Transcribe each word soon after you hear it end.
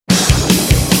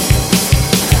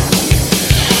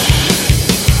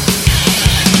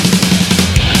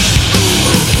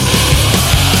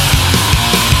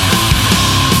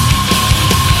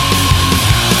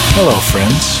Hello,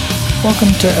 friends.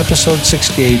 Welcome to episode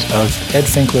 68 of Ed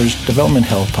Finkler's Development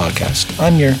Hell podcast.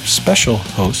 I'm your special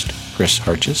host, Chris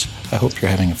Harches. I hope you're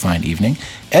having a fine evening.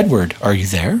 Edward, are you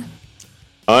there?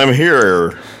 I'm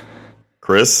here,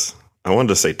 Chris. I wanted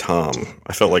to say Tom.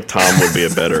 I felt like Tom would be a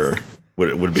better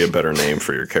would be a better name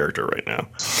for your character right now.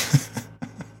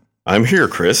 I'm here,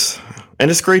 Chris, and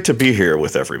it's great to be here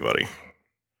with everybody.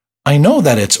 I know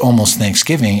that it's almost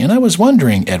Thanksgiving, and I was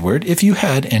wondering, Edward, if you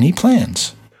had any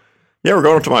plans. Yeah, we're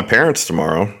going up to my parents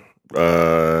tomorrow,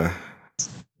 the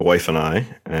wife and I,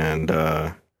 and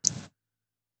going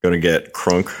to get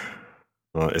crunk.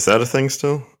 Is that a thing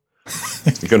still?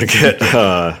 Going to get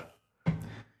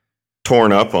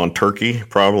torn up on turkey,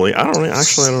 probably. I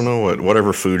don't know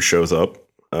whatever food shows up.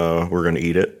 We're going to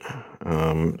eat it.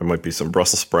 There might be some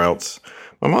Brussels sprouts.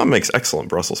 My mom makes excellent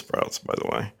Brussels sprouts, by the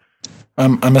way.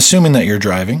 I'm assuming that you're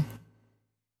driving.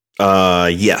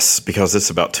 Yes, because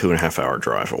it's about 2.5 hour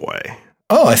drive away.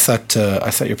 Oh, I thought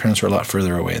your parents were a lot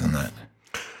further away than that.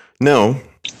 No.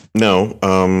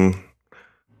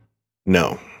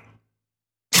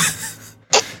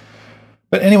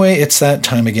 But anyway, it's that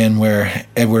time again where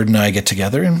Edward and I get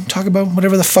together and talk about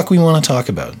whatever the fuck we want to talk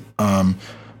about.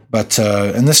 But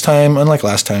this time, unlike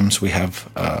last times, we have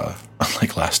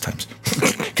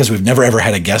because we've never ever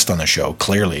had a guest on the show,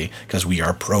 clearly, because we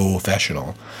are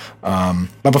professional.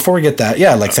 But before we get that,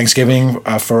 like Thanksgiving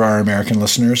for our American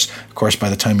listeners, of course, by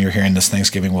the time you're hearing this,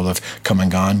 Thanksgiving will have come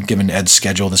and gone. Given Ed's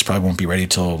schedule, this probably won't be ready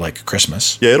till like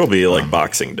Christmas. Yeah, it'll be like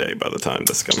Boxing Day by the time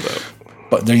this comes out.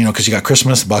 But then, because you got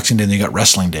Christmas, Boxing Day, and then you got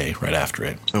Wrestling Day right after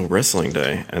it. Oh, Wrestling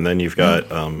Day. And then you've got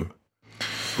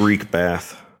Greek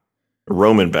bath.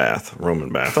 Roman bath.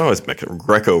 I always make it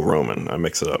Greco-Roman. I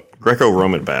mix it up.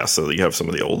 Greco-Roman bath so that you have some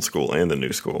of the old school and the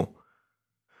new school.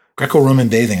 Greco-Roman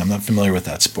bathing. I'm not familiar with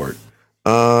that sport.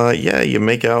 Yeah, you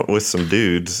make out with some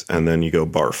dudes and then you go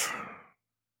barf.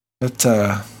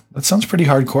 That sounds pretty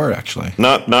hardcore, actually.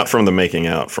 Not from the making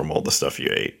out, from all the stuff you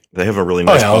ate. They have a really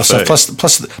nice buffet. So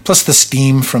plus the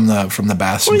steam from the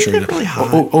baths. Well, I'm sure really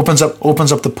opens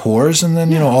up the pores, and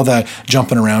then all that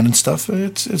jumping around and stuff.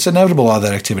 It's inevitable. All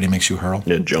that activity makes you hurl.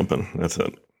 Yeah, jumping. That's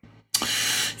it.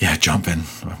 Yeah, jumping.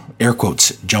 Air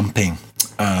quotes. Jumping.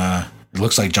 It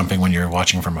looks like jumping when you're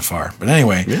watching from afar. But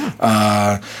anyway,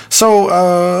 yeah.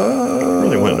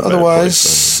 Really went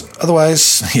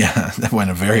otherwise, yeah, that went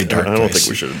a very dark place. I don't think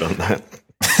we should have done that.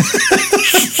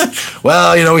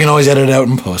 Well, we can always edit it out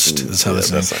in post. That's how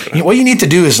this is. What you need to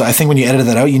do is, I think when you edit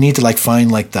that out, you need to find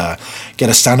get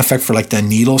a sound effect for the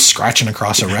needle scratching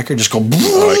across a record. Just go and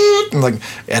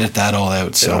edit that all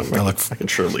out. So I can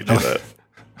surely do that.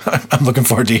 I'm looking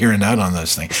forward to hearing that on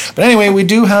this thing. But anyway, we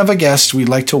do have a guest. We'd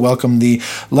like to welcome the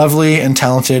lovely and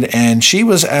talented, and she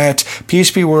was at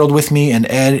PHP World with me, and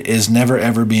Ed is never,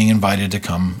 ever being invited to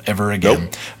come ever again.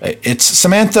 Nope. It's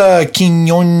Samantha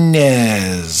Quinones.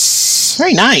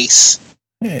 Very nice.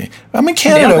 Hey, I'm in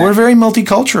Canada. We're very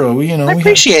multicultural. I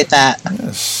appreciate that.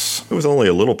 Yes. It was only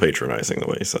a little patronizing the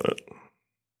way you said it.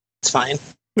 It's fine.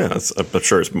 Yeah, I'm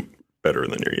sure it's better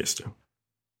than you're used to.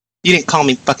 You didn't call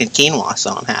me fucking quinoa,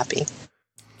 so I'm happy.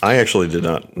 I actually did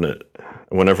not.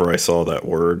 Whenever I saw that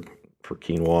word for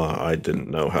quinoa, I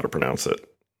didn't know how to pronounce it.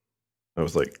 I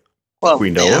was like,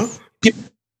 quinoa?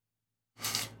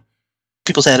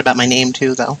 People say that about my name,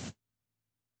 too, though.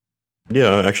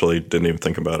 Yeah, I actually didn't even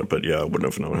think about it, but yeah, I wouldn't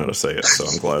have known how to say it, so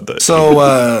I'm glad that... So,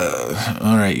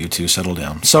 all right, you two, settle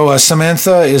down. So,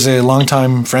 Samantha is a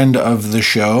longtime friend of the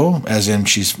show, as in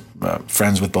she's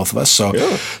friends with both of us. So,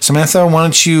 yeah. Samantha, why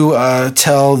don't you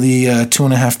tell the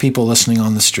 2.5 people listening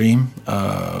on the stream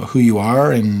who you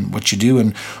are and what you do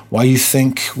and why you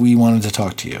think we wanted to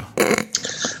talk to you.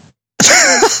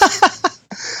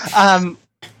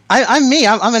 I'm me.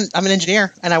 I'm an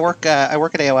engineer, and I work at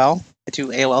AOL. I do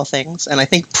AOL things, and I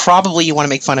think probably you want to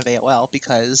make fun of AOL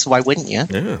because why wouldn't you?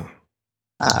 Yeah.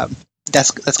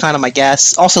 That's kind of my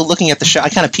guess. Also, looking at the show, I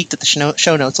kind of peeked at the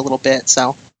show notes a little bit,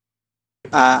 so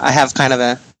I have kind of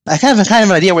an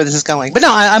idea where this is going. But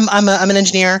no, I'm an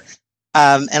engineer,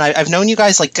 and I've known you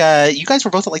guys. You guys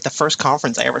were both at the first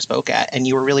conference I ever spoke at, and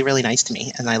you were really, really nice to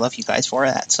me, and I love you guys for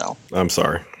that. So I'm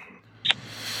sorry.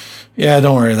 Yeah,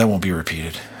 don't worry, that won't be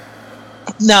repeated.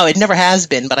 No, it never has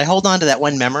been, but I hold on to that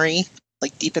one memory,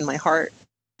 deep in my heart.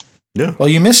 Yeah. Well,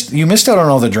 you missed out on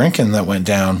all the drinking that went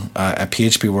down at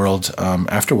PHP World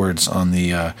afterwards on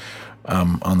the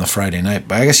Friday night.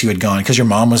 But I guess you had gone because your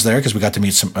mom was there. Because we got to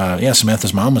meet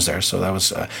Samantha's mom was there, so that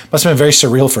was must have been very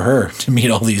surreal for her to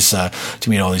meet all these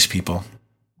people.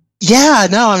 Yeah,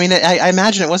 no, I mean, I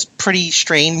imagine it was pretty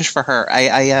strange for her.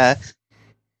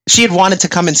 She had wanted to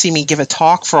come and see me give a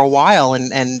talk for a while,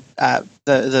 and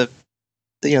the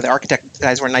the architect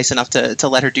guys were nice enough to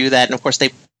let her do that, and of course they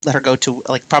let her go to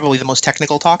like probably the most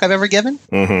technical talk I've ever given.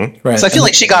 Mm-hmm. Right. So I feel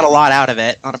like she got a lot out of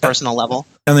it on a personal level.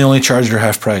 And they only charged her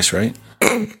half price, right?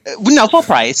 No, full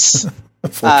price.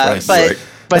 Full price. But Right.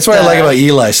 That's what I like about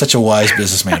Eli. Such a wise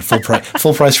businessman.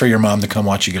 Full price for your mom to come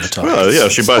watch you give a talk. Well, yeah,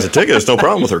 if she buys a ticket, there's no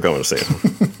problem with her coming to see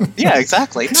it. Yeah,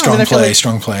 exactly. No, Strong I feel play. like-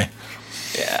 Strong play.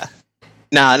 Yeah.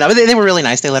 No, but they were really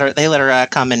nice. They let her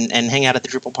come and hang out at the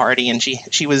Drupal party, and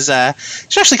she was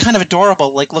actually kind of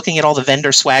adorable, like looking at all the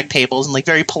vendor swag tables and like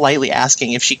very politely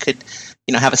asking if she could,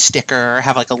 have a sticker or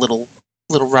have like a little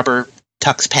rubber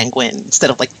tux penguin instead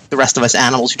of like the rest of us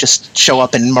animals who just show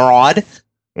up and maraud.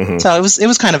 Mm-hmm. So it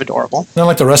was kind of adorable. Not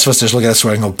like the rest of us just look at that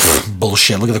sweat and go,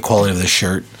 bullshit. Look at the quality of this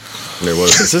shirt. There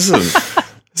was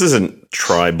this isn't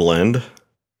tri-blend.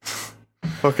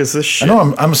 Fuck is this shit? I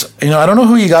know I don't know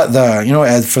who you got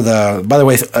Ed, for the, by the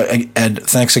way, Ed,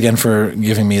 thanks again for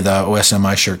giving me the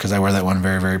OSMI shirt, because I wear that one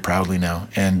very, very proudly now.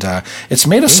 And it's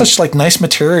made of such like nice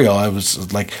material. I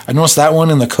noticed that one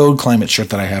and the Code Climate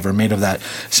shirt that I have are made of that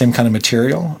same kind of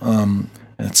material.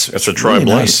 It's a tri-blend.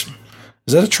 Really nice.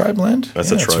 Is that a tri-blend?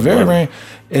 That's a It's tri-blend.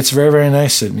 it's very, very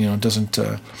nice. It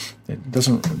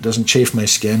doesn't chafe my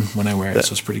skin when I wear it,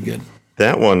 so it's pretty good.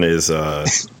 That one is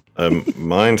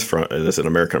mine's from is an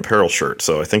American Apparel shirt,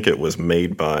 so I think it was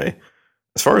made by,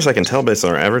 as far as I can tell based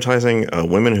on our advertising,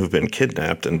 women who've been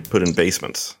kidnapped and put in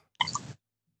basements.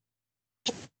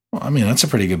 Well, I mean, that's a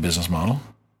pretty good business model.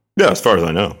 Yeah, as far as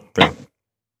I know. Yeah.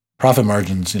 Profit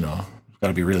margins, got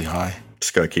to be really high.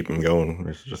 Just gotta keep them going.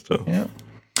 It's just Yeah.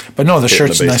 But no, the Hit in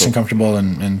shirt's the nice basement. and comfortable,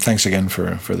 and thanks again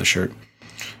for the shirt.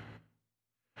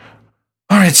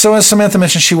 All right, so as Samantha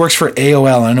mentioned, she works for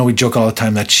AOL. I know we joke all the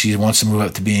time that she wants to move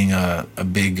up to being a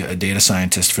big data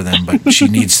scientist for them, but she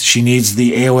needs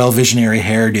the AOL visionary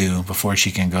hairdo before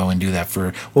she can go and do that.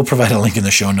 We'll provide a link in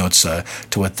the show notes to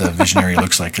what the visionary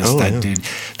looks like, because that dude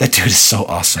is so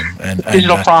awesome. And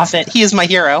Digital prophet. He is my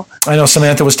hero. I know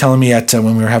Samantha was telling me at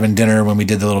when we were having dinner when we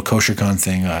did the little KosherCon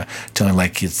thing, telling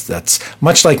like that's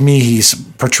much like me. He's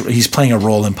playing a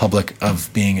role in public of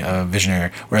being a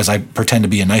visionary, whereas I pretend to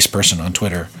be a nice person on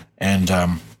Twitter, and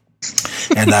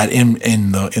that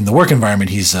in the work environment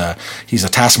he's a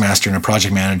taskmaster and a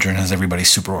project manager and has everybody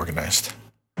super organized.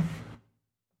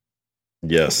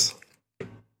 yes.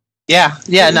 Yeah.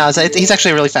 No, he's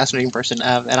actually a really fascinating person,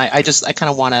 and I kind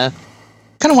of want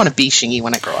to be Shingy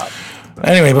when I grow up.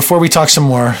 Anyway, before we talk some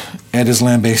more, Ed is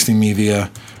lambasting me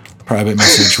via private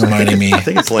message, reminding me. I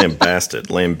think it's lambasted.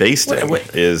 Lambasting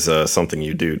Wait. is something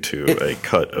you do to a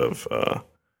cut of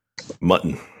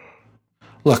mutton.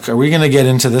 Look, are we going to get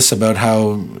into this about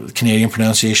how Canadian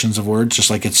pronunciations of words,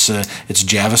 just like it's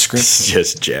JavaScript? It's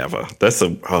just Java.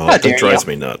 That dare drives you.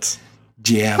 me nuts.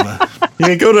 Java. You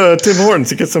can go to Tim Hortons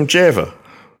to get some Java.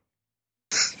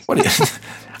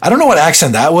 I don't know what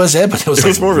accent that was, Ed, but it was, It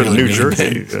was like more of a really, New really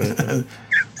Jersey. big.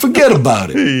 Forget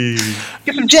about it.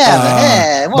 Get some Java.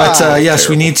 Hey, But wow. yes,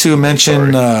 we Terrible. need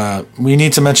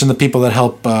to mention the people that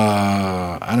help.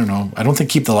 I don't know. I don't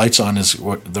think keep the lights on is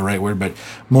the right word, but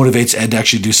motivates Ed to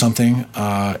actually do something,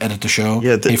 edit the show,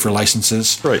 Yeah, pay for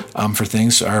licenses, Right. For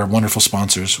things. Our wonderful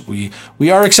sponsors. We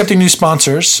are accepting new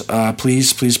sponsors.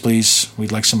 Please,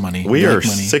 we'd like some money. We are like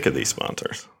money. sick of these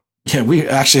sponsors. Yeah, we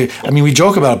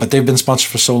joke about it, but they've been sponsored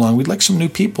for so long. We'd like some new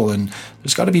people, and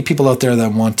there's got to be people out there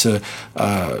that want to,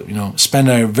 spend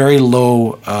a very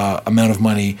low amount of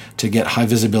money to get high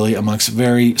visibility amongst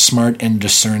very smart and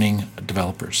discerning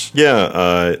developers.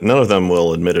 Yeah, none of them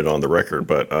will admit it on the record,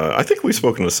 but I think we've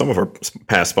spoken to some of our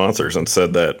past sponsors and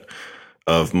said that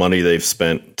of money they've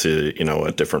spent to,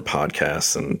 at different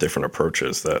podcasts and different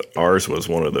approaches, that ours was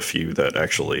one of the few that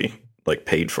actually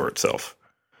paid for itself.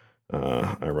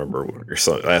 I remember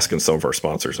asking some of our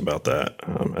sponsors about that.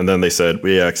 And then they said,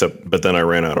 we accept, but then I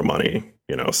ran out of money,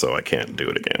 so I can't do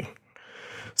it again.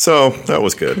 So that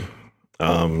was good.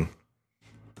 So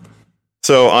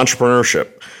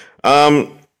entrepreneurship. Our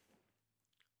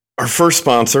first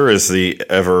sponsor is the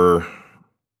ever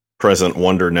present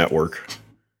Wonder Network.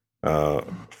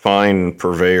 Fine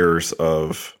purveyors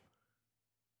of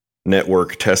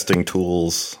network testing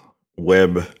tools,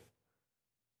 web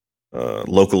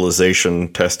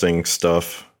localization testing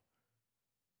stuff,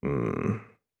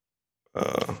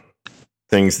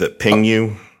 things that ping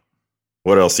you.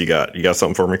 What else you got? You got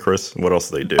something for me, Chris? What else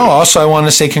do they do? Oh, also, I want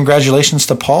to say congratulations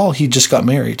to Paul. He just got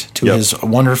married to his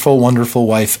wonderful, wonderful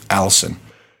wife, Allison.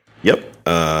 Yep.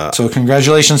 So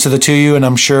congratulations to the two of you, and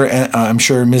I'm sure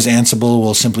Ms. Ansible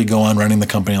will simply go on running the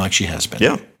company like she has been.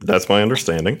 Yeah, that's my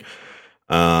understanding.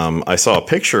 I saw a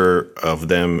picture of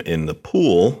them in the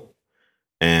pool.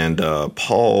 And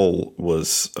Paul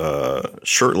was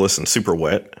shirtless and super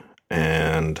wet,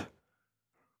 and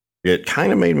it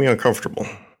kind of made me uncomfortable.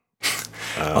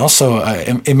 Also,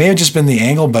 it may have just been the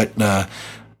angle, but I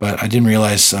didn't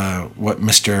realize what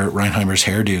Mr. Reinheimer's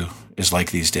hairdo is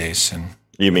like these days. And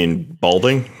you mean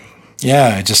balding?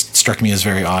 Yeah, it just struck me as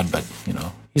very odd. But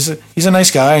he's a nice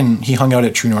guy, and he hung out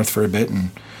at True North for a bit,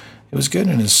 and it was good.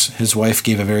 And his wife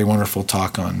gave a very wonderful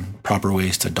talk on proper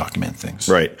ways to document things.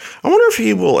 Right. I wonder if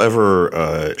he will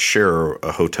ever share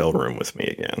a hotel room with me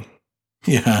again.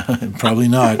 Yeah, probably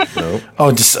not. No.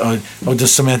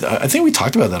 Does Samantha? I think we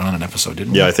talked about that on an episode,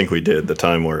 didn't we? Yeah, I think we did. The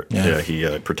time where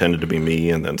he pretended to be me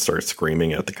and then started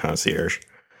screaming at the concierge.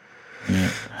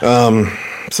 Yeah.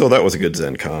 So that was a good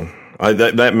Zen Con.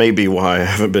 That may be why I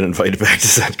haven't been invited back to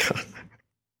Zen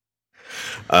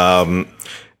Con.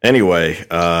 Anyway,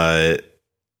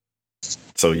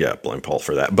 so yeah, blame Paul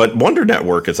for that. But Wonder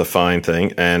Network is a fine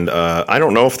thing, and I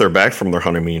don't know if they're back from their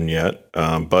honeymoon yet.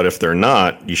 But if they're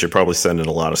not, you should probably send in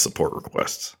a lot of support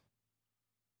requests.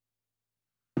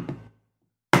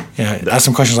 Yeah, ask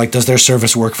some questions like, does their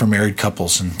service work for married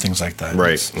couples and things like that?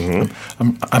 Right.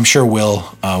 Mm-hmm. I'm sure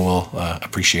Will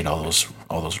appreciate all those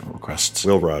requests.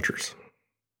 Will Rogers.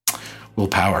 Will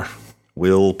Power.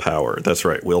 Will Power. That's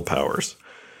right. Will Powers.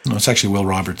 No, it's actually Will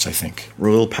Roberts, I think.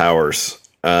 Will Powers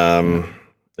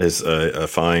is a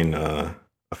fine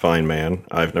man.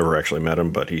 I've never actually met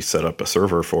him, but he set up a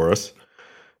server for us,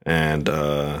 and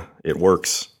it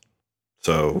works.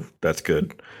 So that's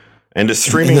good. And it's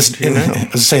streaming. In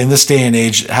this day and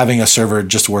age, having a server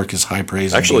just work is high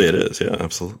praise. Actually, it is. Yeah,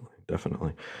 absolutely,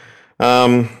 definitely.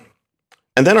 And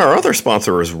then our other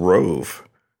sponsor is Rove,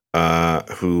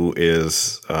 who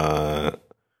is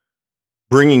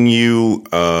bringing you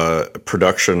a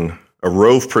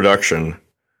Rove production,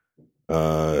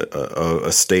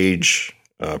 a stage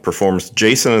performance,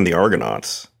 Jason and the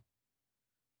Argonauts,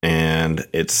 and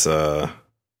it's.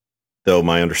 Though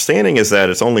my understanding is that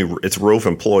it's Rove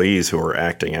employees who are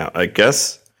acting out. I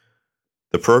guess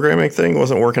the programming thing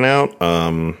wasn't working out.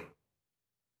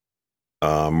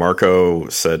 Marco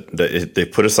said that they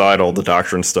put aside all the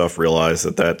doctrine stuff, realized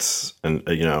that that's a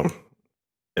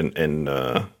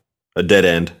dead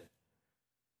end,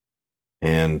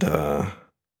 and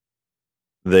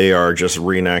they are just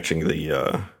reenacting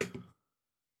the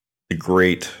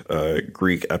great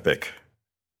Greek epic.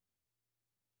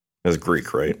 It's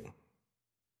Greek, right?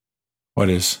 What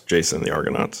is? Jason and the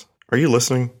Argonauts. Are you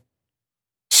listening?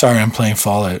 Sorry, I'm playing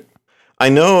Fallout. I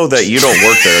know that you don't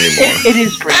work there anymore. It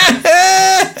is great.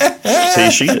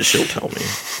 See, she'll tell me.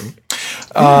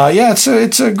 Yeah,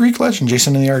 it's a Greek legend,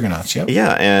 Jason and the Argonauts. Yep.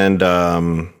 Yeah, and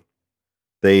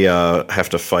they have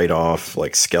to fight off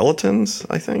like skeletons.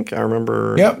 I think I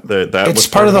remember. Yep. That it's was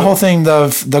part of the whole thing.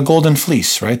 The Golden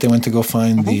Fleece, right? They went to go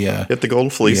find get the Golden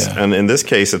Fleece, and in this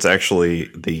case, it's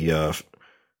actually the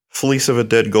fleece of a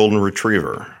dead golden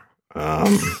retriever.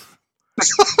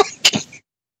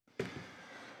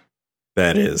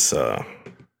 That is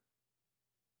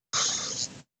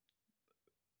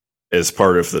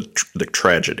part of the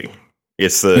tragedy.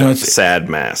 It's the sad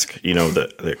mask.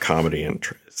 The comedy and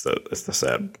it's the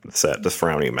sad the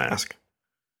frowny mask,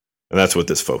 and that's what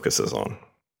this focuses on.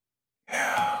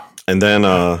 Yeah. And then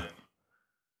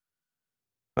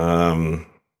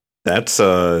that's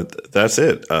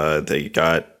it. They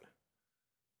got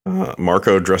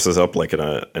Marco dresses up like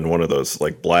in one of those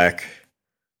like black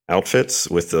outfits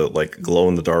with the like glow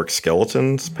in the dark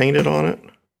skeletons painted on it,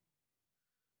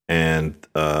 and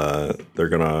they're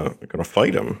gonna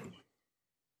fight him.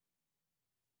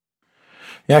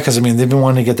 Yeah, because they've been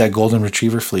wanting to get that golden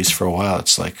retriever fleece for a while.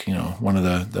 It's like one of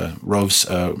the Rove's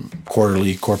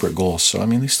quarterly corporate goals. So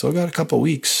they still got a couple of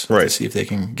weeks to see if they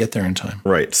can get there in time.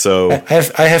 Right. So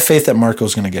I have faith that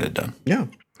Marco's going to get it done. Yeah.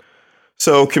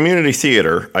 So community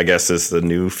theater, I guess, is the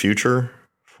new future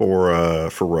for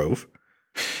Rove.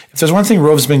 If there's one thing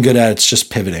Rove's been good at, it's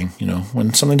just pivoting.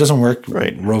 When something doesn't work,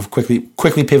 right. Rove quickly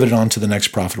pivoted on to the next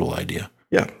profitable idea.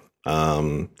 Yeah.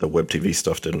 The web TV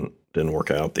stuff didn't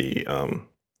work out. The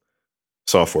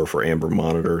software for Amber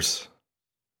monitors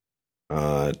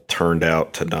turned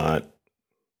out to not.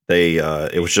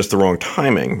 It was just the wrong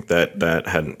timing that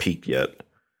hadn't peaked yet.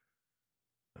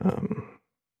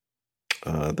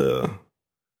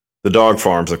 The dog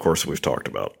farms, of course, we've talked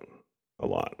about a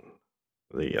lot.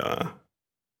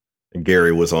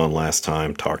 Gary was on last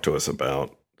time, talked to us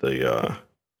about the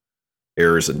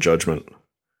errors in judgment.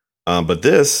 But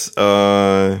this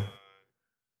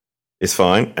is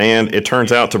fine. And it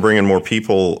turns out to bring in more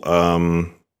people,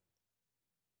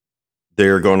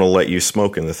 they're going to let you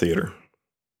smoke in the theater.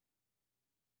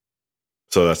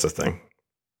 So that's the thing.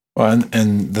 Well,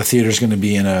 and the theater's going to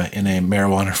be in a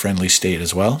marijuana friendly state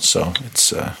as well, so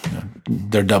it's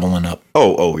they're doubling up.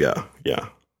 Oh yeah.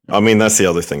 I mean, that's the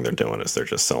other thing they're doing is they're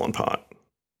just selling pot.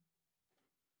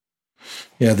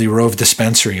 Yeah, the Rove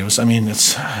dispensary. It was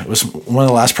one of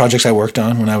the last projects I worked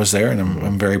on when I was there, and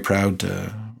I'm very proud.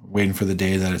 Waiting for the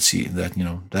day that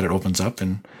that it opens up,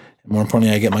 and more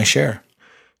importantly, I get my share.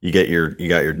 You got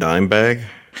your dime bag.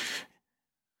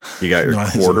 You got your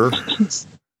quarter.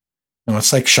 No,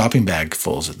 it's like shopping bag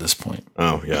fulls at this point.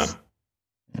 Oh yeah.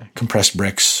 Compressed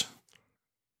bricks.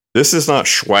 This is not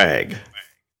swag.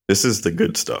 This is the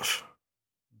good stuff.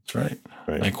 That's right.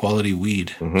 High quality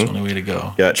weed. Mm-hmm. It's the only way to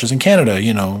go. Yeah. Which is in Canada,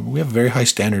 we have a very high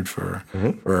standard for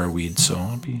our weed. So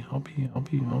I'll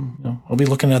be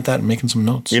looking at that and making some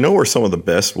notes. You know where some of the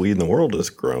best weed in the world is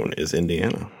grown is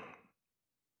Indiana.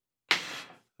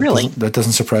 Really? That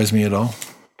doesn't surprise me at all.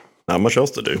 Not much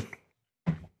else to do.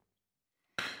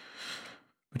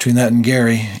 Between that and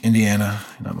Gary, Indiana,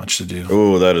 not much to do.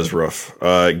 Oh, that is rough.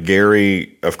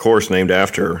 Gary, of course, named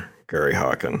after Gary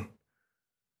Hawken.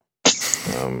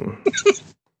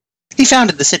 He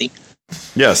founded the city.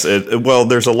 Yes. Well,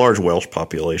 there's a large Welsh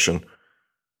population.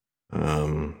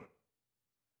 That's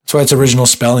why its original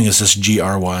spelling is just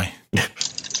GRY.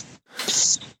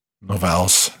 No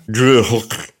vowels.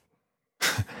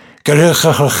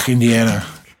 Indiana.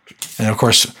 And of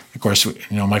course,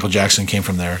 Michael Jackson came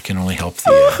from there. Can only help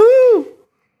the.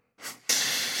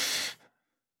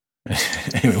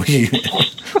 Anyway,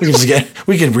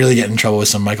 we could really get in trouble with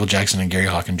some Michael Jackson and Gary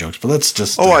Hawken jokes, but let's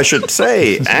just. I should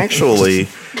say, actually,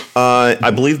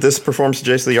 I believe this performs to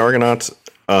Jason the Argonauts.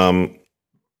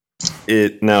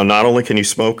 It now not only can you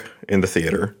smoke in the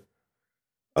theater,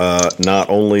 not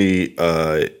only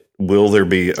will there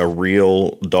be a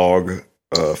real dog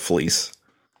fleece,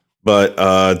 but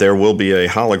there will be a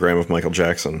hologram of Michael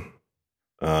Jackson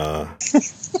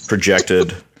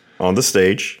projected on the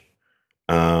stage.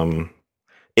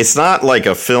 It's not like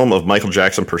a film of Michael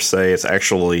Jackson per se. It's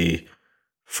actually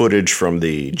footage from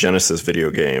the Genesis video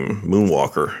game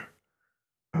Moonwalker.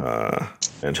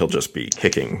 And he'll just be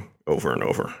kicking over and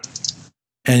over.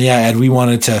 And yeah, Ed, we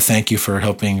wanted to thank you for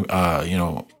helping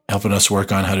helping us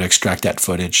work on how to extract that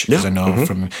footage. Because I know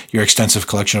from your extensive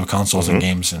collection of consoles and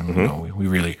games, and we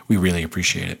really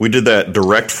appreciate it. We did that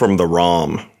direct from the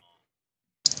ROM.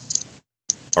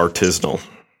 Artisanal.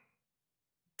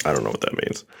 I don't know what that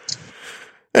means.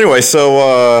 Anyway,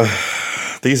 so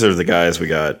these are the guys we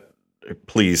got.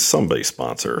 Please, somebody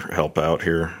sponsor, help out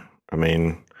here. I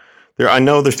mean, I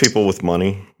know there's people with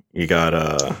money. You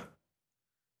got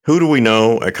who do we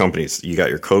know at companies? You got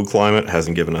your Code Climate,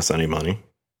 hasn't given us any money.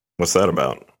 What's that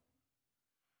about?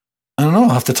 I don't know. I'll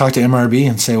have to talk to MRB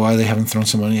and say why they haven't thrown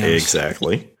some money at us.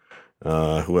 Exactly.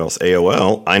 Who else?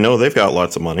 AOL. I know they've got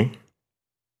lots of money.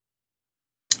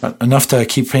 Enough to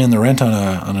keep paying the rent on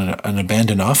an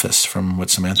abandoned office, from what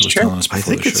Samantha was telling us before.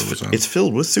 I think the show was on. It's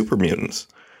filled with super mutants.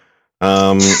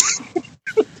 Who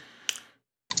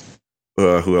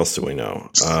else do we know?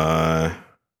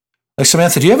 Like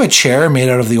Samantha, do you have a chair made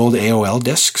out of the old AOL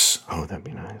discs? Oh, that'd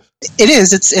be nice. It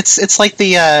is. It's like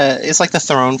the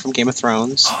throne from Game of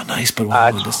Thrones. Oh, nice, but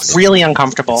really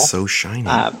uncomfortable. It's so shiny.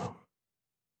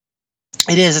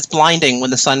 It is. It's blinding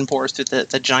when the sun pours through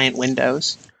the giant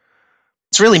windows.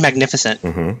 It's really magnificent.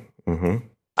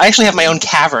 I actually have my own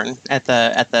cavern at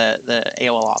the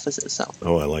AOL offices. So.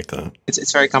 Oh, I like that.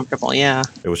 It's very comfortable. Yeah.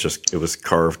 It was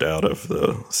carved out of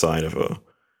the side of a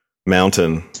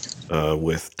mountain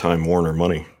with Time Warner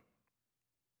money.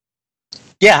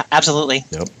 Yeah, absolutely.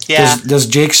 Yep. Yeah. Does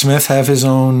Jake Smith have his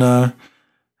own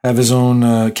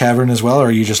cavern as well, or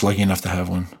are you just lucky enough to have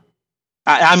one?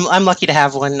 I'm lucky to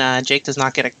have one. Jake does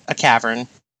not get a cavern.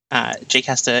 Jake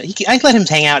has to. I let him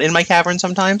hang out in my cavern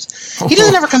sometimes. He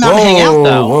doesn't ever come out and hang out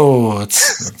though. Whoa!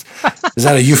 Is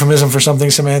that a euphemism for something,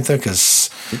 Samantha? Because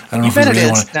I don't know if you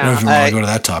really want to go to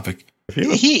that topic.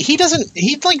 He doesn't.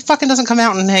 He like fucking doesn't come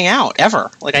out and hang out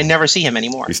ever. Like I never see him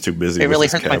anymore. He's too busy. It really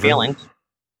hurts my feelings.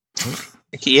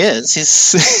 He is.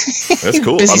 That's he's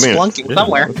cool. Busy spelunking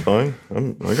somewhere. That's fine.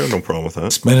 I got no problem with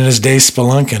that. Spending his days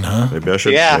spelunking, huh? Maybe I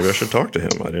should. Yeah. Maybe I should talk to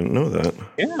him. I didn't know that.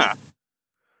 Yeah.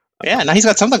 Yeah. Now he's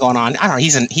got something going on. I don't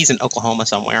know. He's in Oklahoma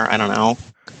somewhere. I don't know.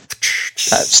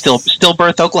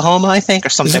 Stillbirth, Oklahoma, I think, or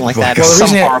something like that.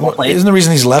 Well, isn't the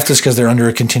reason he's left is because they're under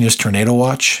a continuous tornado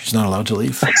watch? He's not allowed to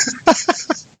leave.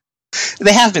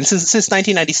 They have been since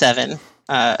 1997.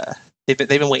 They've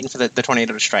been waiting for the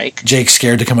tornado to strike. Jake's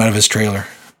scared to come out of his trailer.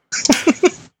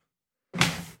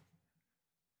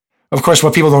 Of course,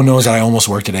 what people don't know is that I almost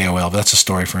worked at AOL, but that's a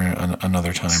story for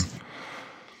another time.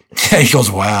 He goes,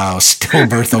 wow,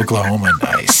 Stillbirth, Oklahoma,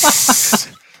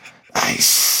 nice.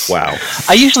 Nice. Wow.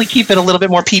 I usually keep it a little bit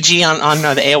more PG on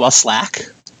the AOL Slack.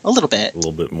 A little bit. A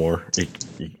little bit more. You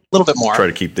A little bit more. try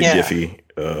to keep the Giphy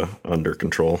under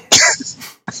control.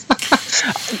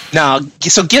 No,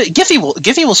 so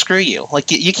Giphy will screw you.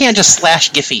 Like you can't just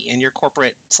slash Giphy in your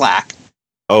corporate Slack.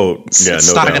 Oh, yeah,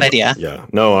 It's not a good idea. Yeah,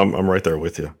 no, I'm right there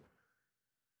with you.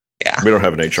 Yeah. We don't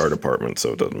have an HR department,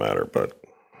 so it doesn't matter. But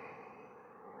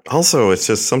also, it's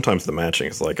just sometimes the matching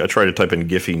is like I try to type in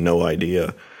Giphy, no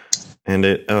idea, and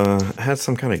it had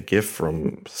some kind of GIF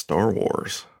from Star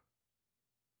Wars.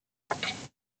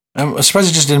 I'm surprised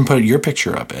it just didn't put your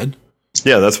picture up, Ed.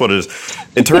 Yeah, that's what it is.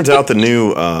 It turns out the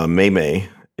new Mei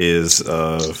is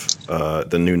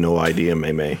the new no idea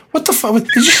Mei. What the fuck?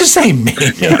 Did you just say Mei?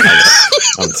 Yeah,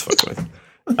 I'm just fucking with.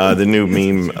 The new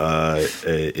meme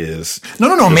is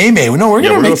No, Mei. No, we're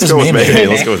gonna make this Mei.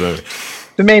 Let's go with Mei.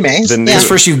 The Mei. It's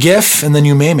first you GIF and then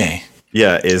you Mei.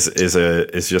 Yeah, is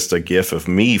just a GIF of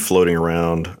me floating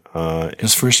around.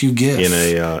 Because first you GIF in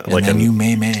a and like then a you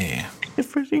Mei.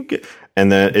 And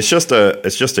then it's just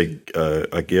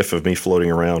a GIF of me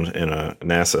floating around in a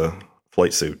NASA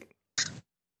flight suit.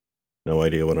 No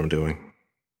idea what I'm doing.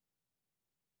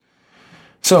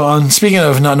 So, speaking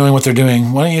of not knowing what they're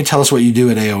doing, why don't you tell us what you do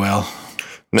at AOL,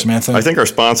 Samantha? I think our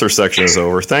sponsor section is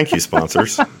over. Thank you,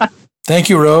 sponsors. Thank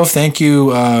you, Rove. Thank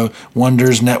you,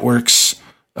 Wonders Networks,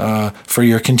 for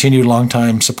your continued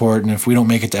long-time support. And if we don't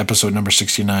make it to episode number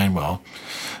 69, well,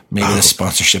 maybe the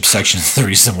sponsorship section is the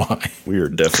reason why. We are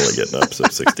definitely getting up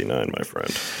episode 69, my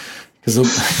friend.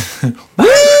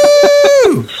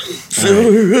 Woo!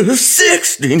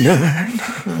 69.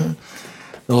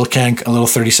 A little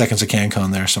 30 seconds of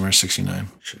CanCon there, summer 69.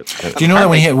 Shit. Do you know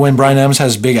that when Bryan Adams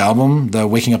has his big album, the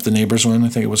Waking Up the Neighbors one, I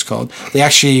think it was called, they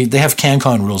have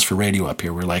CanCon rules for radio up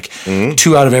here where like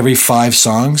 2 out of every 5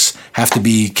 songs have to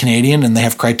be Canadian, and they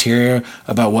have criteria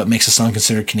about what makes a song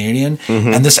considered Canadian.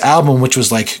 And this album, which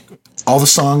was like all the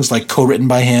songs like co-written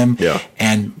by him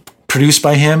and produced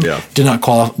by him, did not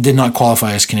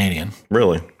qualify as Canadian.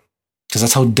 Really? Because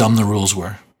that's how dumb the rules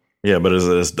were. Yeah, but is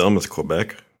it as dumb as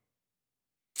Quebec?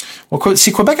 Well,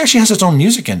 see, Quebec actually has its own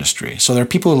music industry. So there are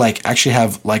people who like actually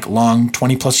have like long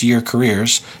 20+ year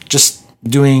careers just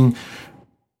doing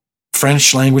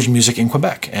French language music in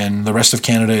Quebec, and the rest of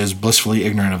Canada is blissfully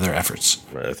ignorant of their efforts.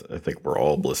 I think we're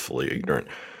all blissfully ignorant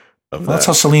of that. That's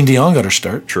how Celine Dion got her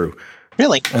start. True.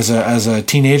 Really? As a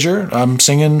teenager,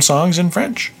 singing songs in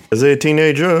French. As a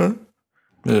teenager.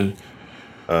 Yep.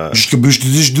 Justin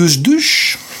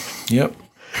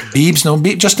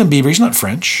Bieber, he's not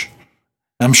French.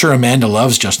 I'm sure Amanda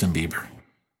loves Justin Bieber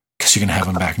because you're going to have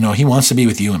him back. No, he wants to be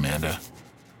with you, Amanda.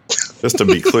 Just to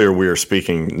be clear, we are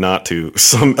speaking not to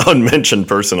some unmentioned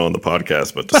person on the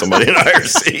podcast, but to somebody in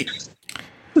IRC.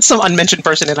 Some unmentioned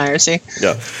person in IRC.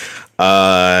 Yeah.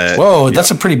 Whoa,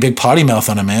 that's a pretty big potty mouth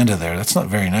on Amanda there. That's not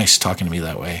very nice talking to me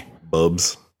that way.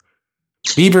 Bubs.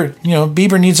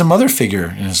 Bieber needs a mother figure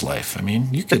in his life. I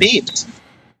mean, you could. The Biebs.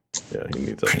 Yeah, he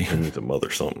needs a mother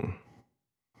something.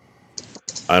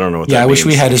 I don't know what that means. I wish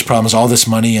we had his problems. All this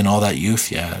money and all that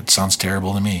youth. Yeah, it sounds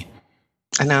terrible to me.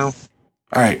 I know.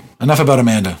 All right, enough about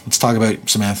Amanda. Let's talk about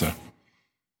Samantha.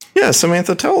 Yeah,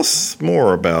 Samantha, tell us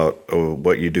more about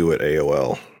what you do at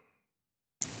AOL.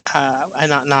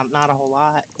 Not a whole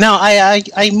lot. No,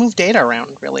 I move data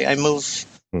around. Really, I move.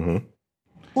 Mm-hmm.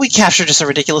 We capture just a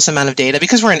ridiculous amount of data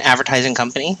because we're an advertising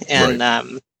company,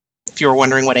 and if you were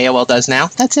wondering what AOL does now,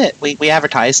 that's it. We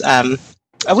advertise.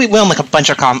 We own like a bunch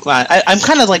of I'm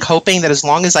kind of like hoping that as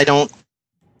long as I don't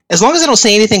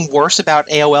say anything worse about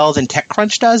AOL than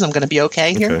TechCrunch does, I'm going to be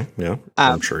okay here. Okay, yeah,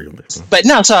 I'm sure you'll be. But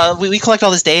no, so we collect all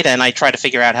this data, and I try to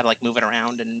figure out how to like move it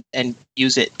around and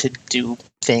use it to do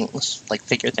things, like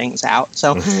figure things out.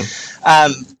 So,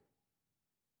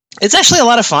 it's actually a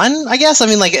lot of fun, I guess. I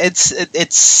mean, like it's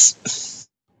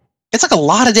like a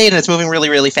lot of data, and it's moving really,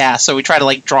 really fast. So we try to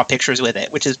like draw pictures with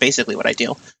it, which is basically what I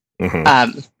do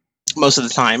most of the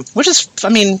time. Which is, I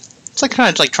mean, it's like kind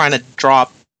of like trying to draw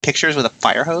pictures with a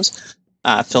fire hose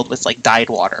filled with like dyed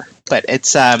water. But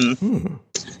it's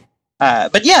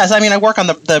but yes, I mean, I work on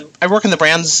the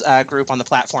brands group on the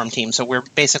platform team. So we're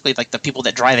basically like the people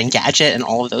that drive Engadget and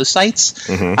all of those sites.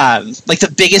 Like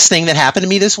the biggest thing that happened to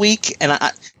me this week, and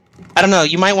I don't know,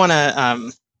 you might want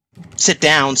to sit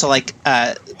down. So like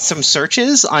some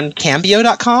searches on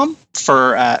Cambio.com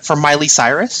for Miley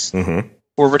Cyrus.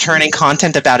 We're returning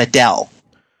content about Adele.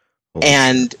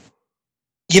 And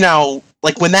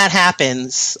like when that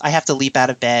happens, I have to leap out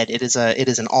of bed. It is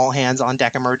an all hands on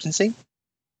deck emergency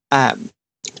to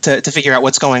figure out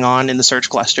what's going on in the search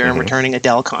cluster and returning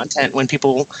Adele content when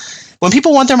people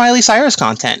want their Miley Cyrus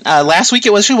content. Last week she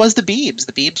was the Biebs.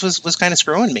 The Biebs was kind of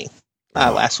screwing me.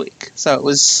 last week. So it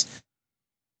was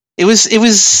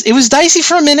dicey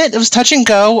for a minute. It was touch and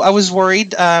go. I was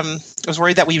worried. I was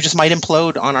worried that we just might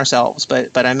implode on ourselves,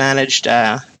 but I managed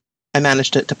to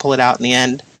pull it out in the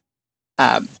end.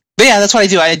 But yeah, that's what I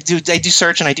do. I do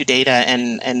search and I do data,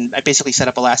 and I basically set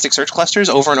up Elasticsearch clusters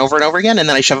over and over and over again, and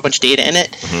then I shove a bunch of data in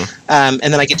it, and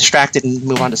then I get distracted and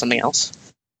move on to something else.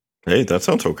 Hey, that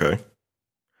sounds okay.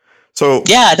 So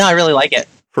yeah, no, I really like it.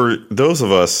 For those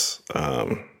of us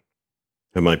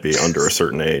who might be under a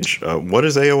certain age, what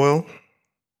is AOL?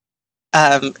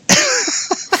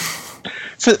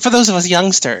 For those of us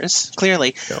youngsters,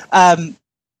 clearly. Yeah.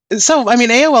 So I mean,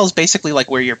 AOL is basically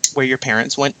like where your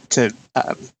parents went to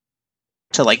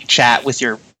like chat with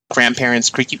your grandparents'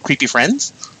 creepy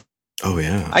friends. Oh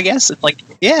yeah. I guess it's like,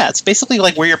 yeah, it's basically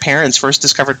like where your parents first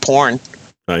discovered porn.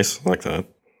 Nice, I like that.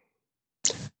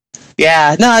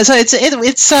 Yeah, no, so it's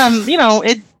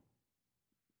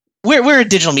we're a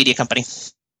digital media company.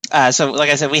 So like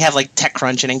I said, we have like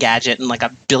TechCrunch and Engadget and like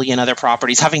a billion other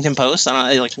properties. Huffington Post, I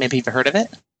don't know, like maybe you've heard of it.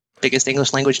 Biggest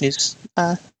English language news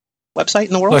website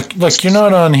in the world. Look, you're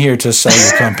not on here to sell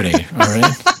your company, all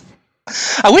right?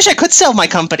 I wish I could sell my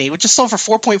company. We just sold for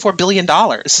 $4.4 billion.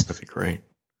 That'd be great.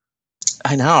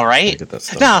 I know, right? Get that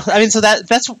stuff. No, I mean, so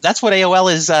that's what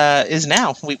AOL is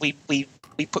now.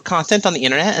 We put content on the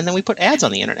internet, and then we put ads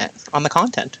on the internet on the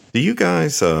content. Do you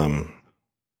guys have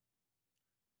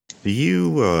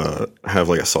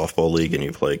like a softball league and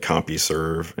you play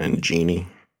CompuServe and Genie?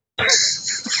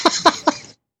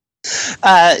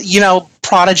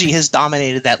 Prodigy has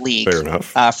dominated that league. Fair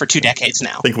enough. For 2 decades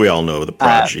now. I think we all know the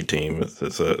Prodigy team.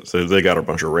 So they got a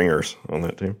bunch of ringers on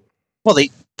that team. Well,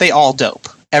 they all dope.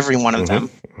 Every one of them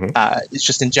is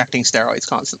just injecting steroids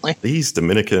constantly. These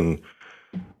Dominican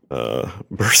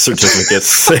birth certificates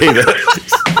say that.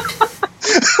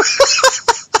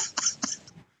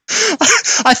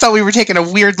 I thought we were taking a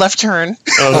weird left turn.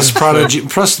 Plus,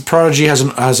 Prodigy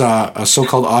has a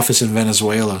so-called office in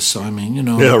Venezuela. So I mean,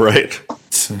 Yeah, right.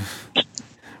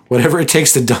 Whatever it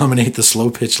takes to dominate the slow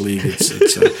pitch league,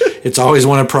 it's always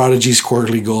one of Prodigy's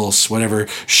quarterly goals. Whatever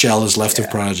shell is left of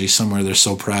Prodigy somewhere, they're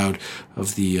so proud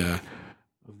of the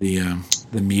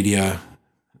media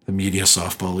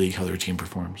softball league, how their team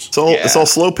performs. It's all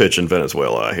slow pitch in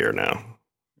Venezuela, I hear now.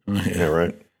 Yeah,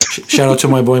 right. Shout out to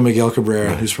my boy Miguel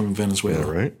Cabrera, who's from Venezuela.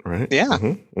 Yeah, right. Yeah.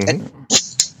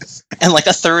 And like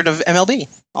a third of MLB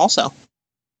also.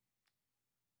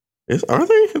 Are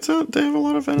they? They have a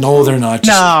lot of Venezuela? No, they're not.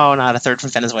 No, not a third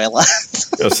from Venezuela.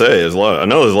 I'll say there's a lot. I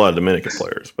know there's a lot of Dominican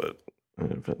players, but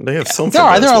they have some. There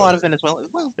are a lot of Venezuela.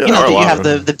 Well, you have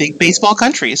the big baseball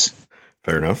countries.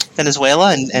 Fair enough.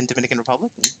 Venezuela and Dominican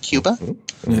Republic and Cuba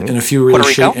and a few really a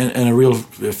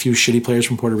few shitty players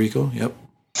from Puerto Rico. Yep.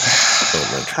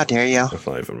 How dare you? If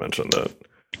I even mentioned that,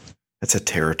 that's a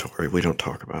territory. We don't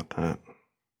talk about that.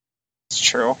 It's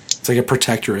true. It's like a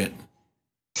protectorate.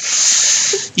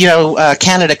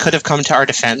 Canada could have come to our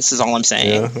defense. Is all I'm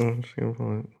saying.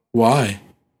 Yeah. Why?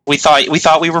 We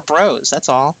thought we were bros. That's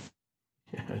all.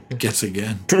 Yeah, guess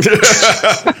again.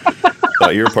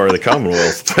 Thought you were part of the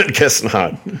Commonwealth, but guess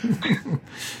not.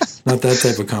 Not that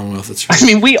type of Commonwealth. That's right. I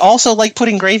mean, we also like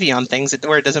putting gravy on things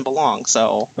where it doesn't belong.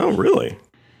 So. Oh, really?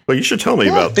 Well, you should tell me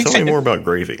more about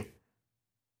gravy.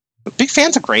 Big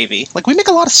fans of gravy. Like, we make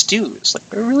a lot of stews. Like,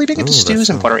 we're really big into stews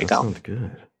in Puerto Rico. Sounds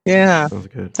good. Yeah. Sounds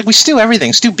good. It's like we stew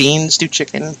everything. Stew beans, stew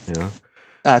chicken.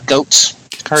 Yeah. Goats.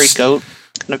 Curried goat.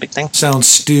 Kind of big thing. Sounds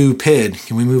stupid.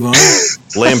 Can we move on?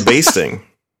 Lamb basting.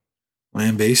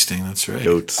 Lamb basting, that's right.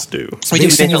 Goat stew. It's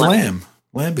basting of lamb.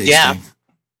 Lamb basting. Yeah.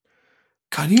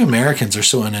 God, you Americans are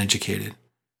so uneducated.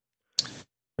 I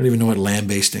don't even know what lamb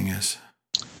basting is.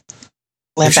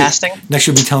 Lamb basting? Next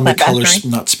you'll be telling me color's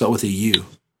not spelled with a U.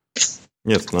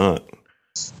 Yeah, it's not.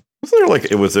 Wasn't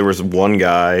there there was one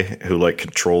guy who like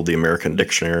controlled the American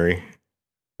dictionary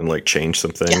and like changed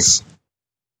some things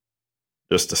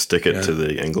just to stick it to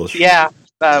the English? Yeah.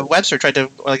 Webster tried to,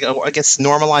 I guess,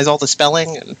 normalize all the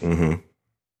spelling and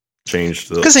changed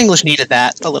because English needed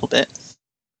that a little bit.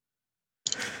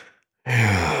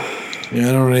 Yeah, I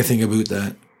don't know anything about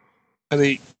that. I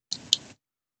mean,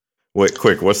 wait,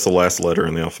 quick! What's the last letter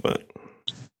in the alphabet?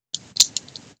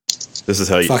 This is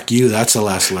how you. Fuck you! That's the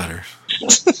last letter.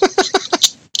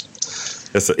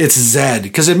 It's Z.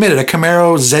 Because admit it, a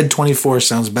Camaro Z24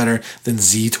 sounds better than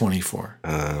Z24.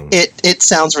 It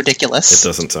sounds ridiculous. It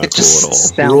doesn't sound cool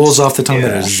at all. Rolls off the tongue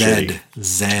better. Shitty.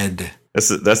 Z. That's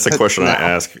the question I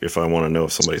ask if I want to know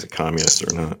if somebody's a communist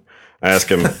or not. I ask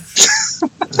him.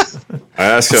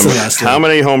 How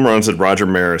many home runs did Roger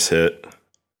Maris hit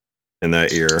in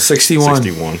that year? 61.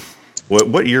 61.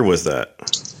 What year was that?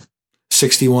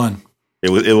 61.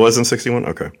 It wasn't 61.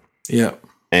 Okay. Yeah.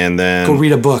 And then go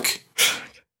read a book.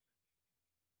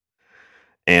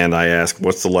 And I ask,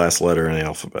 what's the last letter in the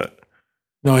alphabet?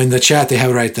 No, in the chat they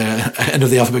have it right there. End of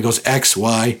the alphabet goes X,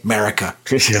 Y, America.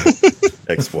 Yeah.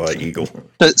 X, Y, Eagle.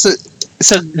 So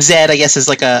Z, I guess, is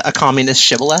like a communist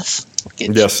shibboleth.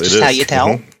 Yes, it is. How you tell.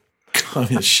 Mm-hmm.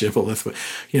 Communist shibboleth.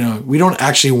 We don't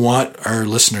actually want our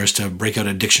listeners to break out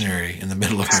a dictionary in the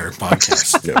middle of our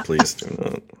podcast. Yeah, please do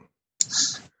not.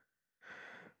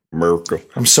 Merkel.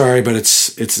 I'm sorry, but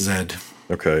it's Zed.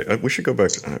 Okay, we should go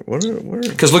back. What are?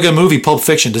 Because look at the movie Pulp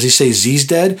Fiction. Does he say Z's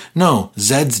dead? No,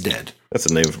 Zed's dead. That's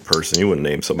the name of a person. You wouldn't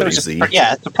name somebody Z.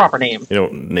 Yeah, it's a proper name. You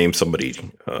don't name somebody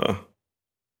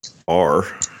R.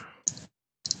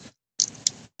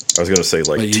 I was going to say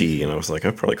T, and I was like,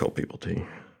 I'd probably call people T.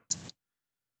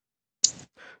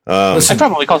 I'd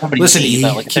probably call somebody T,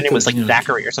 though. Like if their name was like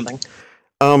Zachary or something.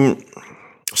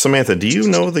 Samantha, do you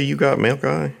know the You Got Mail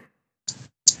guy?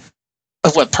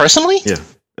 Of what, personally? Yeah.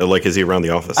 Like, is he around the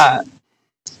office?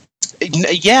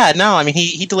 Yeah, no. I mean,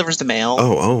 he delivers the mail.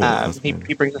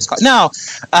 He brings us calls. No,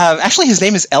 actually, his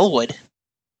name is Elwood.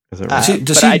 Is that right?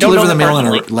 Does he deliver the mail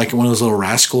in like one of those little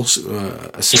rascal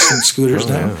assistant scooters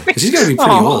now? Because he's got to be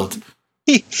pretty old.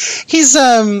 He's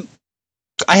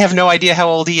I have no idea how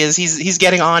old he is. He's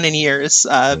getting on in years,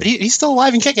 but he's still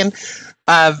alive and kicking.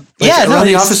 Around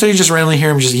the office, so you just randomly hear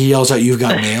him. He yells out, "You've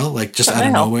got mail!" Like just out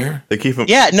of nowhere. They keep him.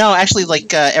 Yeah, no, actually,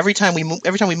 like every time we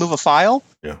move a file,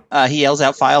 he yells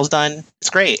out, "File's done." It's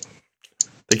great.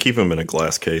 They keep him in a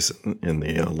glass case in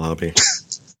the lobby.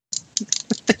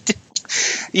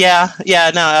 Yeah,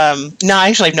 no, I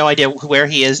actually have no idea where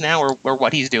he is now or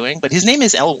what he's doing, but his name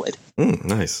is Elwood.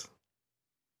 Nice.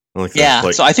 I like that.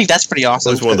 Yeah, so I think that's pretty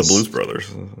awesome. He's one of the Blues Brothers.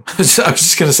 I was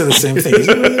just going to say the same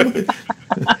thing.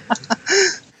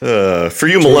 For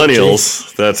you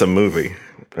millennials, that's a movie.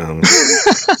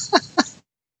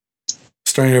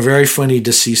 Starring a very funny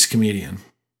deceased comedian.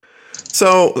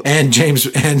 So and James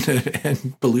and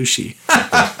Belushi.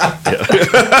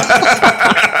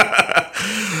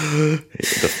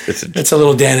 It's a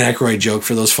little Dan Aykroyd joke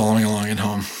for those following along at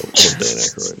home. A little Dan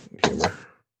Aykroyd humor.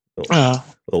 A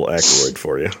little Aykroyd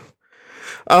for you.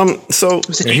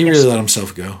 He really let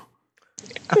himself go.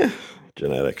 Yeah,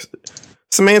 genetics.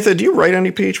 Samantha, do you write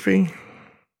any PHP?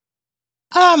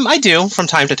 I do from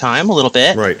time to time, a little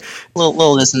bit. Right. A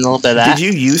little this and a little bit of that. Did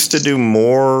you used to do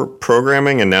more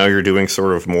programming and now you're doing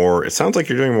sort of more, it sounds like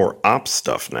you're doing more ops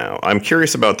stuff now. I'm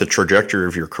curious about the trajectory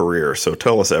of your career, so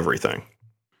tell us everything.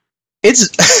 It's,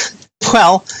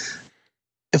 well,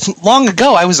 long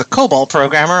ago I was a COBOL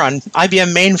programmer on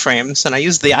IBM mainframes and I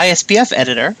used the ISPF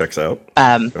editor. Checks out.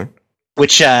 Okay.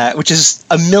 Which is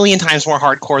a million times more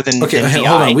hardcore than Okay, than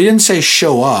hold on. We didn't say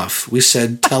show off. We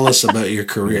said tell us about your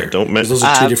career. Yeah, those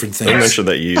are two different things. Don't mention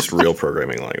that you used real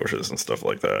programming languages and stuff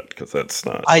like that, because that's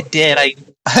not... I did.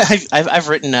 I've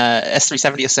written a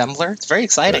S370 assembler. It's very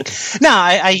exciting. Right. No,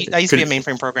 I used to be a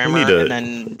mainframe programmer. You need to and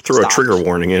then throw a trigger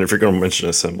warning in if you're going to mention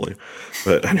assembly.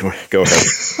 But anyway, go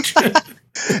ahead.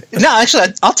 No, actually,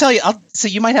 I'll tell you. So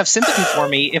you might have sympathy for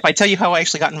me if I tell you how I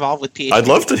actually got involved with PHP. I'd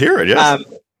love to hear it, yes.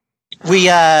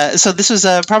 So this was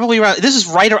probably around, this is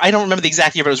right, I don't remember the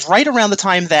exact year, but it was right around the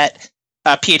time that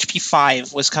PHP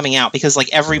 5 was coming out, because like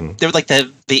there was like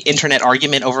the internet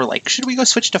argument over like, should we go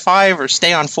switch to 5 or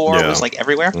stay on 4? Yeah. It was like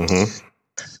everywhere.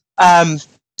 Mm-hmm.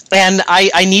 And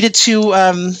I needed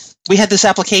to, we had this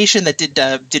application that did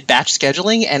batch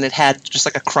scheduling, and it had just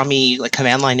like a crummy like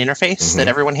command line interface that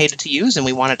everyone hated to use, and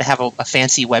we wanted to have a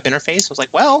fancy web interface. I was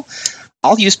like, well,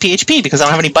 I'll use PHP because I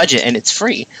don't have any budget and it's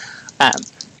free.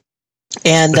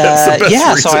 And so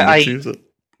I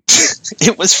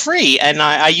it was free, and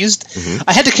I used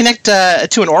I had to connect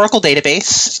to an Oracle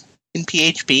database in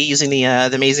PHP using the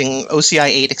amazing OCI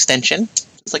 8 extension.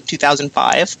 It's like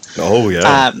 2005. Oh yeah,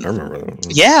 I remember that.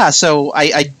 Yeah, so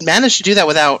I managed to do that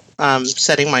without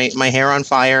setting my hair on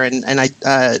fire, and I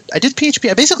did PHP.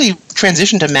 I basically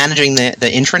transitioned to managing the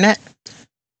intranet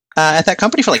at that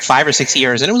company for like 5 or 6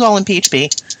 years, and it was all in PHP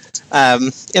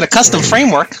in a custom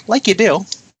framework, like you do.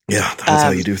 Yeah, that's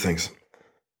how you do things.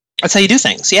 That's how you do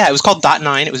things. Yeah, it was called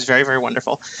 .9. It was very, very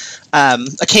wonderful.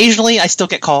 Occasionally, I still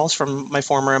get calls from my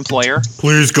former employer.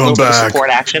 Please come back. Support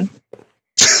action.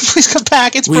 Please come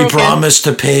back. It's broken. We promised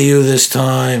to pay you this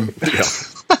time. Yeah.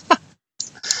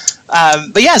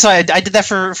 But yeah, so I did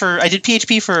that I did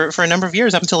PHP for a number of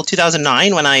years up until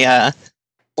 2009 when I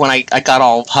got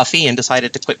all huffy and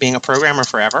decided to quit being a programmer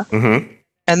forever. Mm-hmm.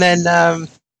 And then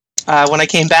when I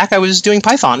came back, I was doing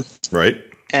Python. Right.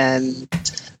 And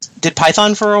did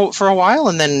Python for a while,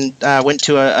 and then went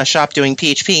to a shop doing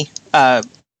PHP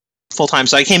full time.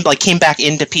 So I came back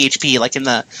into PHP like in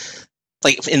the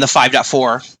like in the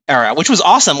 5.4 era, which was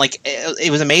awesome. Like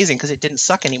it was amazing because it didn't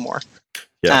suck anymore.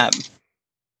 Yeah.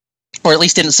 Or at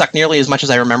least didn't suck nearly as much as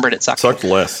I remembered it sucked. Sucked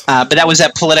less. But that was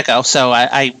at Politico, so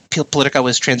Politico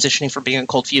was transitioning from being a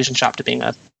Cold Fusion shop to being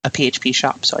a PHP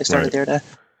shop. So I started there to.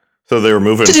 So they were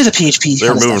moving to do the PHP. They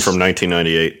were moving from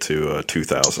 1998 to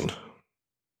 2000.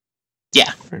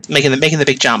 Yeah, right. making the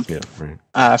big jump. Yeah,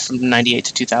 right. From 98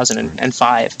 to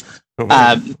 2005. Oh,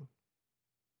 wow.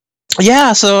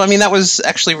 Yeah, so I mean that was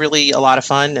actually really a lot of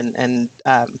fun, and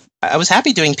I was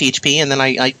happy doing PHP, and then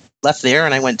I left there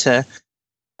and I went to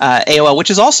AOL,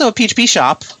 which is also a PHP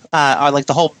shop. Like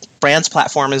the whole brands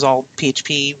platform is all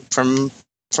PHP from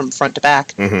front to back.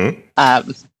 Mm-hmm.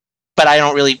 But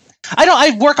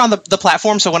I work on the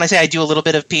platform, so when I say I do a little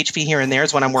bit of PHP here and there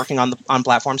is when I'm working on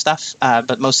platform stuff.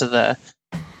 But most of the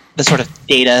sort of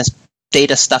data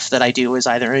stuff that I do is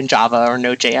either in Java or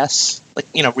Node.js, like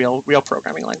real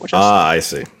programming languages. I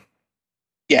see.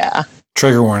 Yeah.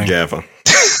 Trigger warning. Java.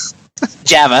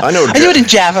 Java. I do it in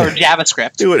Java or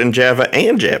JavaScript. Do it in Java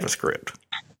and JavaScript.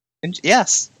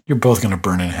 Yes. You're both going to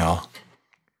burn in hell.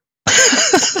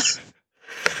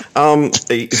 So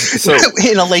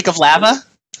in a lake of lava.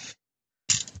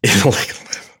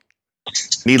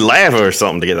 Need lava or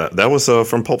something to get that. That was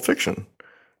from Pulp Fiction.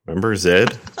 Remember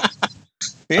Zed?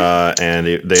 Yeah. And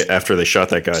they after they shot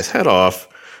that guy's head off,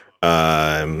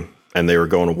 and they were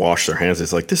going to wash their hands.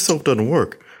 It's like, this soap doesn't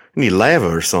work. You need lava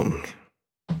or something.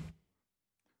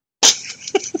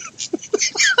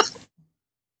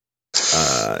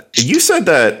 You said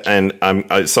that, and I'm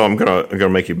gonna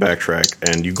make you backtrack,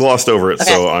 and you glossed over it,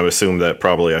 okay. So I assume that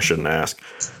probably I shouldn't ask.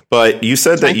 But you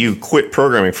said that you quit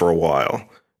programming for a while.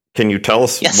 Can you tell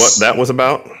us what that was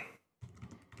about?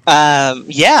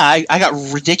 Yeah, I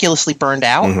got ridiculously burned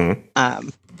out. Mm-hmm.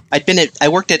 I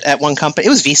worked at one company. It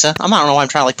was Visa. I don't know why I'm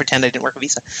trying to pretend I didn't work at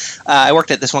Visa. I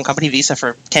worked at this one company, Visa,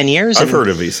 for 10 years. I've heard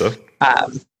of Visa.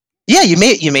 Yeah, you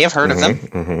may have heard of them.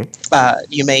 Mm-hmm.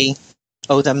 You may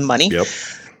owe them money. Yep.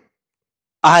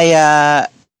 After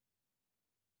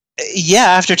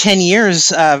 10 years,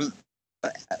 so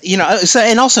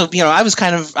and also, I was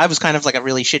kind of like a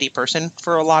really shitty person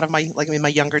for a lot of my, like, in my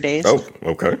younger days. Oh,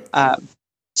 okay.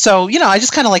 So, I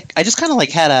just kind of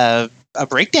like had a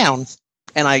breakdown,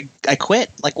 and I quit,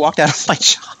 like walked out of my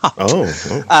job. Oh.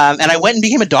 And I went and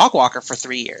became a dog walker for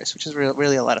 3 years, which is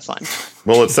really a lot of fun.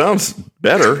 Well, it sounds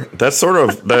better. That's sort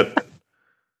of that.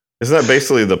 Isn't that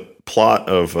basically the plot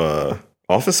of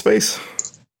Office Space?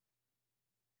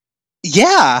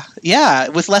 Yeah,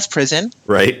 with less prison.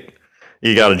 Right.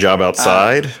 You got a job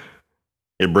outside.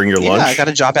 You bring your lunch. Yeah, I got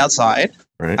a job outside.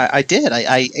 Right. I did.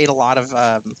 I ate a lot of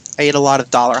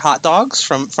dollar hot dogs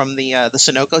from the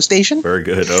Sunoco station. Very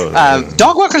good.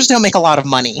 Dog walkers don't make a lot of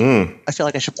money. Mm. I feel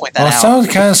like I should point that out. It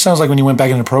kind of sounds like when you went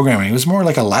back into programming, it was more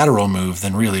like a lateral move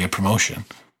than really a promotion.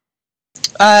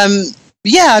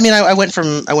 Yeah, I mean, I went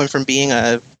from being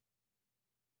a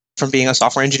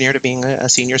software engineer to being a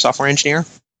senior software engineer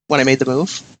when I made the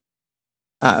move.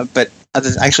 But I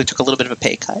actually took a little bit of a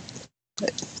pay cut.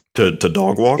 To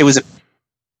dog walk? It was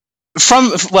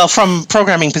from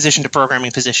programming position to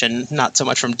programming position, not so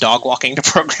much from dog walking to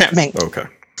programming. Okay.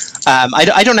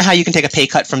 I don't know how you can take a pay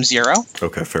cut from zero.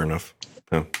 Okay, fair enough.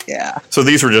 Yeah. So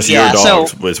these were just your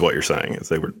dogs, is what you're saying? Is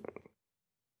they were?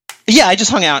 Yeah, I just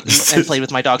hung out and played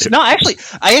with my dogs. No, I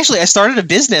started a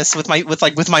business with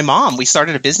my mom. We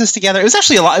started a business together. It was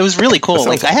actually a lot. It was really cool.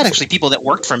 Like, I had actually people that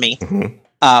worked for me,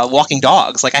 walking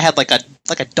dogs. Like, I had like a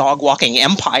dog walking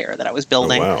empire that I was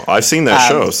building. Oh, wow, I've seen that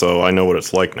show, so I know what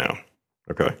it's like now.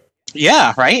 Okay.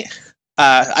 Yeah, right.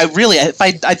 If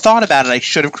I thought about it, I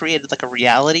should have created like a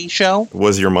reality show.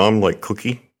 Was your mom like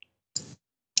Cookie?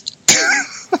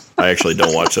 I actually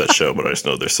don't watch that show, but I just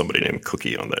know there's somebody named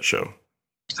Cookie on that show.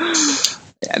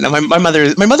 Yeah, no, my mother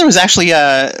was actually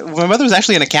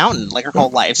an accountant like her whole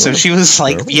life, so she was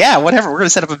like, yeah, whatever, we're gonna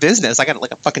set up a business. I got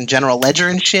like a fucking general ledger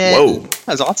and shit. Whoa, that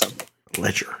was awesome.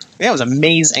 Ledger. Yeah, it was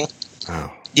amazing.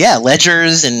 Wow. Yeah,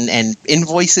 ledgers and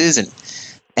invoices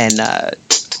and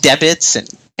debits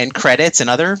and credits and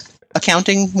other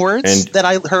accounting words that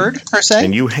I heard her say.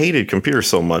 And you hated computers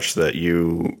so much that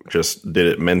you just did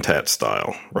it Mentat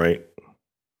style, right?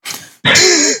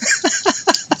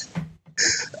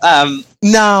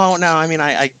 No. I mean,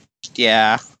 I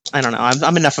don't know.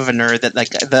 I'm enough of a nerd that like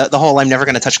the whole I'm never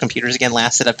going to touch computers again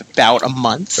lasted about a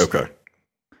month. Okay.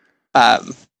 I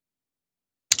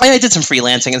did some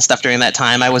freelancing and stuff during that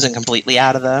time. I wasn't completely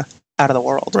out of the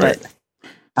world. Right. But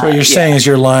so what you're saying is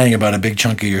you're lying about a big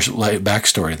chunk of your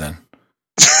backstory then.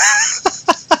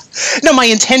 No, my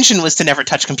intention was to never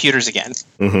touch computers again.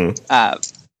 Mm-hmm.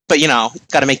 But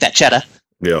got to make that cheddar.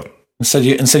 Yeah. Instead,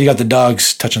 you got the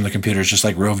dogs touching the computers, just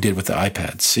like Rove did with the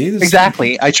iPads. See,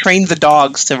 Exactly. I trained the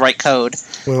dogs to write code.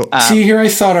 Well, see here, I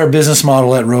thought our business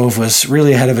model at Rove was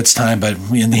really ahead of its time, but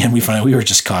in the end, we found out we were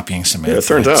just copying Samantha. yeah, it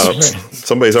turns out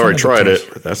somebody's already tried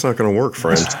it. That's not going to work,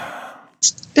 friend.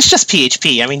 It's just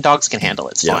PHP. I mean, dogs can handle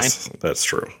it. It's Yes, that's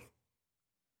true.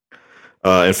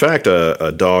 In fact,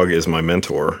 a dog is my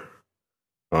mentor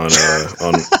on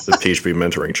the PHP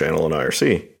mentoring channel in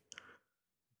IRC.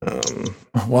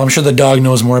 Well, I'm sure the dog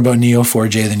knows more about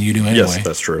Neo4j than you do anyway. Yes,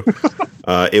 that's true.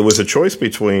 It was a choice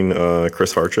between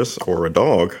Chris Harchis or a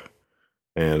dog,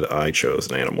 and I chose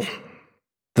an animal.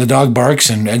 The dog barks,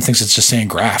 and Ed thinks it's just saying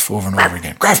graph over and over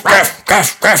again. Graph, graph,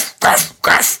 graph, graph, graph,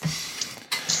 graph.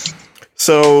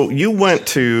 So you went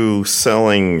to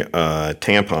selling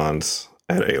tampons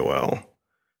at AOL,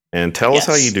 and tell us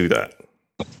how you do that.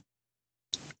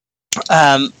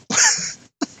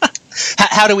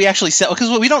 How do we actually sell?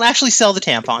 Because we don't actually sell the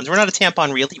tampons. We're not a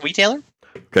tampon retailer.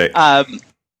 Okay.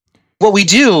 What we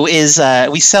do is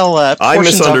we sell I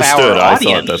portions misunderstood. of our I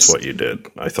audience. thought that's what you did.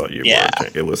 I thought you Yeah. were.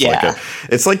 It was Yeah.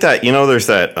 it's like that. You know, there's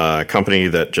that company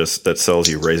that sells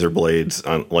you razor blades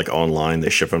like online. They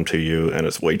ship them to you, and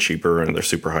it's way cheaper, and they're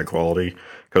super high quality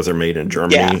because they're made in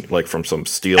Germany, like from some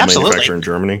steel manufacturer in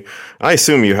Germany. I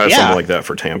assume you have something like that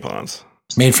for tampons.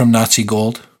 Made from Nazi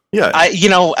gold. Yeah. I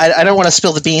don't want to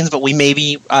spill the beans, but we may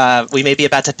be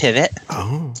about to pivot.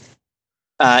 Oh.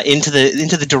 Into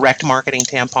the direct marketing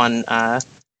tampon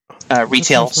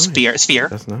retail sphere.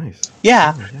 That's nice.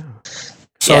 Yeah. Oh, yeah.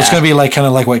 So it's going to be kind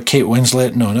of like what Kate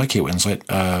Winslet. No, not Kate Winslet.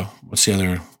 What's the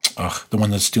other? The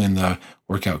one that's doing the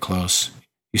workout clothes.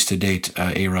 Used to date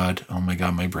A-Rod. Oh my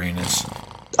God, my brain is.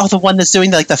 Oh, the one that's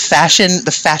doing the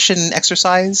fashion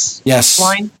exercise. Yes.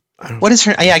 Line. What is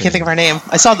her? Yeah, I can't think of her name.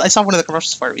 I saw one of the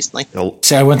commercials for it recently.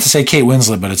 See, I went to say Kate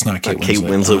Winslet, but it's not Kate Winslet. Kate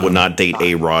Winslet would not date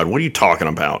A-Rod. What are you talking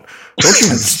about? Don't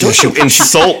you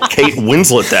insult Kate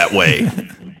Winslet that way?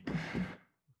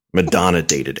 Madonna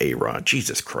dated A-Rod.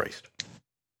 Jesus Christ.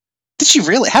 Did she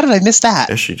really? How did I miss that?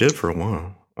 Yes, she did for a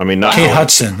while. I mean, not Kate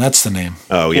Hudson. That's the name.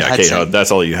 Oh yeah, Kate Hudson.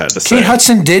 That's all you had to say. Kate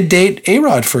Hudson did date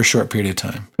A-Rod for a short period of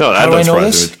time. No, how do I know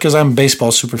this? Because I'm a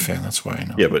baseball super fan. That's why I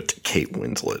know. Yeah, but Kate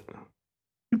Winslet.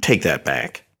 You take that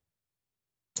back.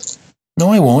 No,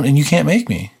 I won't, and you can't make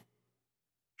me.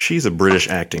 She's a British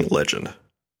acting legend.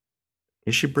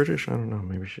 Is she British? I don't know.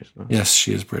 Maybe she's not. Yes,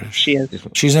 she is British. She is.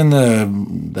 She's in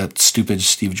that stupid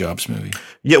Steve Jobs movie.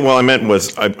 Yeah, well, I meant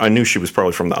was I knew she was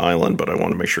probably from the island, but I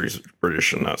want to make sure he's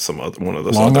British and not some other one of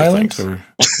those Long other Island, things. or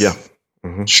yeah,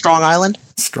 mm-hmm. Strong Island,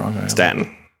 Strong Island,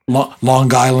 Staten, Long Island,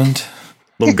 Long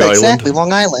Island. Exactly,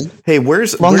 Long Island. Hey,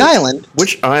 where's Island?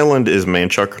 Which island is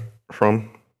Manchuk from?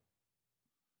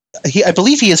 I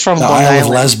believe he is from the Long Isle Island. of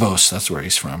Lesbos. That's where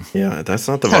he's from. Yeah, that's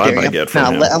not the vibe I get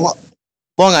from him.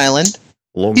 Long Island.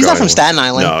 He's not from Staten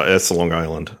Island. No, it's Long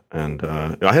Island, and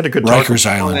I had a good talk. Rikers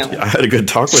Island. I had a good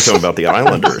talk with him about the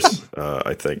Islanders.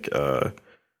 I think that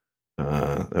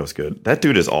was good. That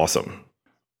dude is awesome.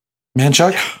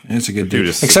 Manchuk, it's a good dude.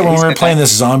 Except when we were playing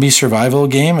this zombie survival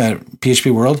game at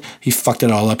PHP World, he fucked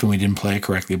it all up and we didn't play it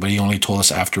correctly. But he only told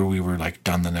us after we were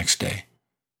done the next day.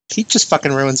 He just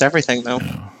fucking ruins everything, though.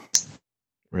 Yeah.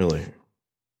 Really?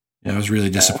 Yeah, I was really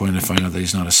disappointed to find out that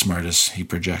he's not as smart as he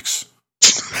projects.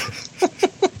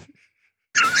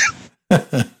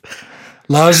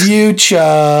 Loves you,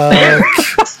 Chuck.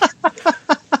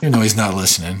 Even though he's not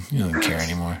listening, he doesn't care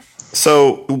anymore.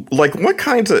 So, what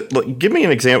kinds of? Give me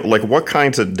an example. What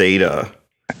kinds of data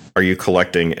are you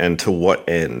collecting, and to what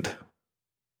end?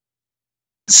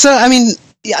 So, I mean,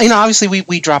 obviously,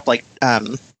 we drop like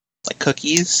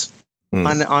cookies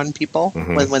on people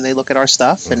when they look at our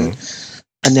stuff, and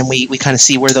then we kind of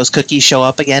see where those cookies show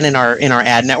up again in our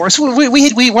ad networks.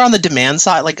 We're on the demand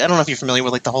side. I don't know if you're familiar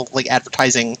with the whole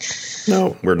advertising.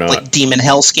 No, we're not. Demon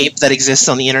hellscape that exists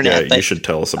on the internet. Yeah, but, you should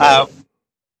tell us about it.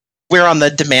 We're on the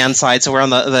demand side, so we're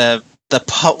on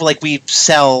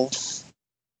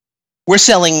we're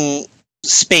selling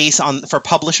space for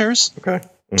publishers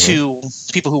to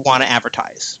people who want to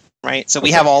advertise, right? So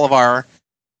we have all of our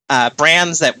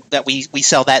brands that we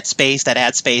sell that space, that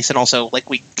ad space, and also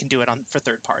we can do it for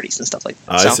third parties and stuff like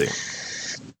that. I see.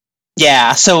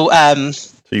 Yeah, so so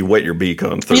you wet your beak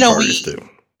on third parties too.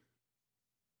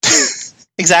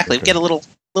 Exactly. Okay. Get a little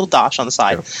dosh on the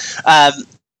side. Yeah.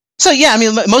 So yeah, I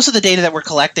mean, most of the data that we're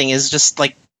collecting is just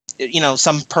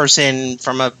some person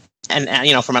from from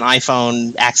an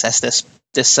iPhone accessed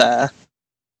this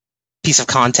piece of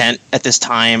content at this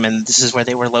time, and this is where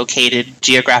they were located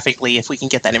geographically. If we can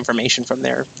get that information from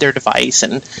their device,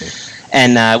 and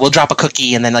we'll drop a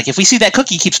cookie, and then if we see that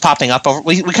cookie keeps popping up,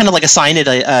 we kind of assign it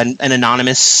an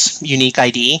anonymous, unique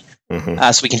ID,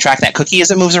 so we can track that cookie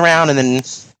as it moves around, and then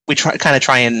we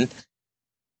try and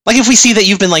like if we see that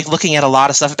you've been like looking at a lot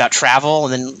of stuff about travel,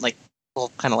 and then like we'll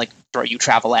kind of like throw you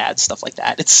travel ads, stuff like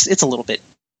that. It's a little bit,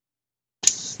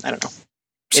 I don't know.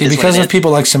 See, because of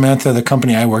people like Samantha, the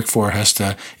company I work for has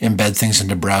to embed things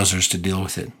into browsers to deal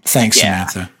with it. Thanks,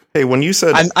 Samantha. Hey, when you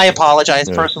said I apologize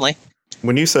personally.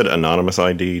 When you said anonymous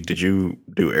ID, did you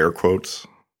do air quotes?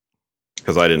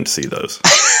 Because I didn't see those.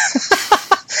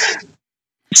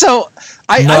 So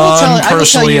I will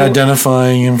tell you,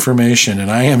 identifying information,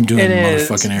 and I am doing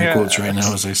motherfucking air quotes right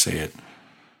now as I say it.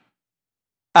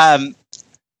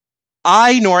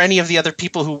 I nor any of the other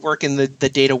people who work in the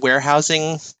data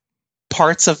warehousing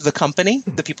parts of the company,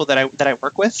 the people that I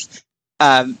work with,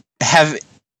 have.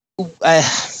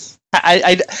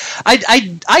 I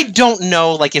don't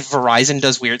know like if Verizon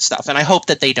does weird stuff, and I hope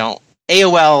that they don't.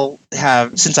 AOL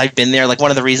have, since I've been there, like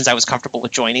one of the reasons I was comfortable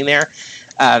with joining there,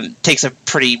 takes a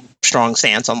pretty strong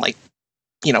stance on like,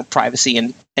 you know, privacy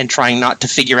and trying not to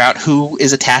figure out who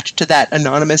is attached to that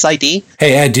anonymous ID.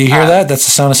 Hey Ed, do you hear that? That's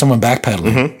the sound of someone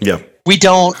backpedaling. Mm-hmm, yeah. We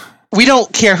don't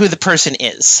care who the person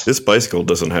is. This bicycle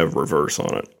doesn't have reverse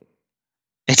on it.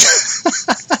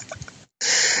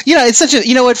 You know, it's such a,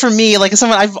 you know what, for me, like as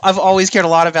someone I've always cared a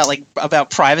lot about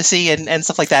privacy and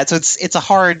stuff like that. So it's a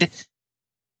hard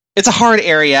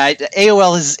area.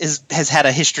 AOL has had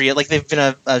a history, like they've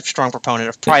been a strong proponent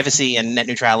of privacy and net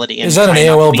neutrality. And is that an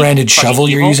AOL branded shovel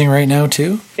you're using right now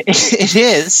too? It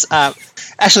is.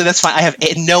 Actually, that's fine. I have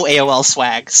no AOL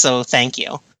swag, so thank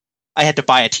you. I had to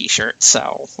buy a T-shirt,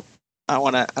 so I don't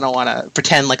want to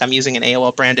pretend like I'm using an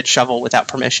AOL branded shovel without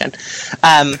permission.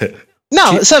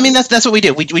 No, so I mean that's what we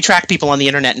do. We track people on the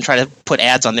internet and try to put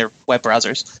ads on their web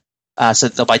browsers, so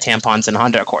that they'll buy tampons and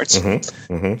Honda Accords.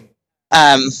 Mm-hmm, mm-hmm.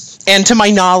 And to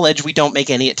my knowledge, we don't make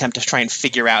any attempt to try and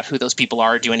figure out who those people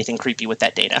are or do anything creepy with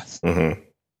that data. Mm-hmm.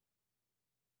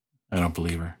 I don't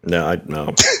believe her.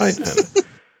 No.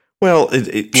 Well,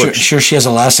 look, sure, she has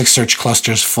Elasticsearch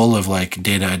clusters full of like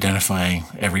data identifying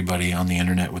everybody on the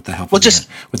internet with the help of the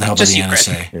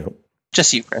NSA. Yep.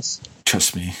 Just you, Chris.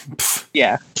 Trust me. Pfft.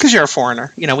 Yeah, because you're a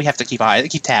foreigner. You know, we have to keep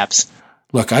tabs.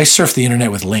 Look, I surf the internet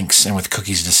with links and with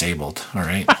cookies disabled. All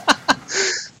right.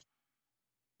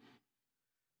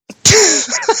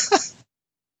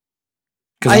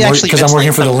 Because I'm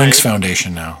working for the Links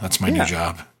Foundation now. That's my new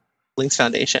job. Links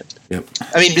Foundation. Yep.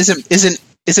 I mean, isn't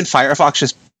Firefox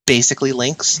just basically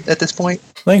links at this point?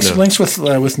 Links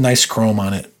with nice Chrome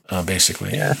on it,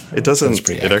 basically. Yeah. It doesn't.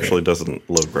 It actually doesn't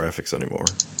load graphics anymore.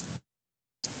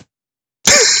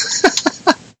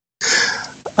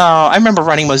 I remember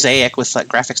running Mosaic with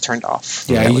graphics turned off.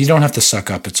 Yeah, you don't have to suck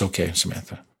up. It's okay,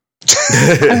 Samantha.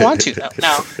 I want to, though.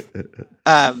 No.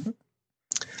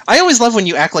 I always love when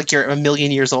you act like you're a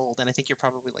million years old, and I think you're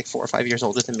probably like 4 or 5 years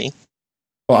older than me.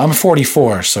 Well, I'm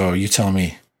 44, so you tell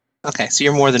me. Okay, so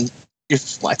you're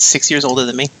 6 years older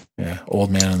than me? Yeah, old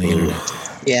man on the internet.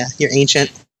 Yeah, you're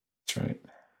ancient. That's right.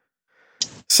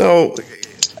 So,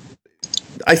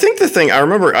 I think the thing, I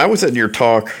remember I was at your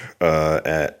talk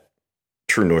at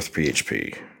True North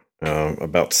PHP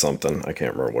about something. I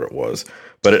can't remember what it was,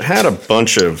 but it had a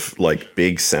bunch of like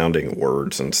big sounding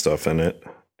words and stuff in it.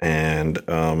 And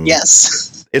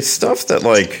yes, it's stuff that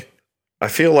like I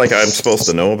feel like I'm supposed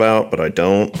to know about, but I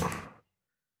don't.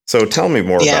 So tell me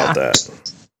more about that.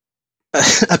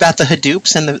 About the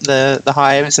Hadoops and the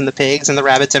hives and the pigs and the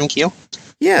rabbits MQ.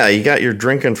 Yeah, you got your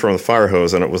drinking from the fire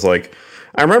hose, and it was like,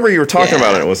 I remember you were talking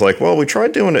about it. It was like, well, we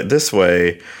tried doing it this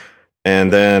way,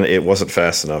 and then it wasn't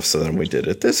fast enough, so then we did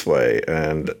it this way,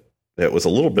 and it was a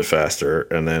little bit faster,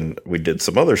 and then we did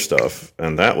some other stuff,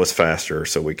 and that was faster,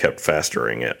 so we kept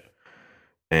fastering it.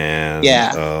 And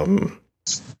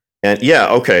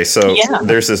okay, so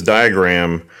there's this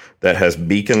diagram that has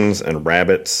beacons and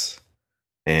rabbits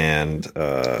and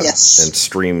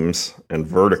streams and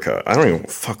Vertica. I don't even know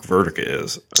what fuck Vertica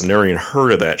is. I've never even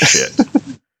heard of that shit.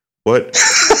 What?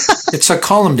 It's a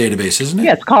column database, isn't it?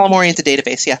 Yeah, it's a column-oriented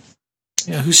database, yeah.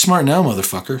 Yeah, who's smart now,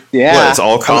 motherfucker? Yeah. What, it's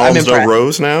all columns, no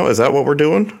rows now? Is that what we're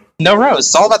doing? No rows.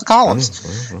 It's all about the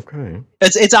columns. Oh, okay.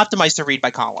 It's optimized to read by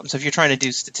columns. So if you're trying to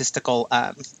do statistical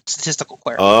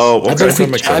queries. Oh, okay.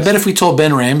 I bet if we told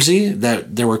Ben Ramsey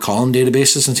that there were column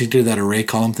databases, since he did that array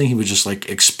column thing, he would just like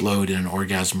explode in an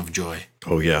orgasm of joy.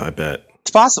 Oh yeah, I bet.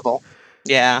 It's possible.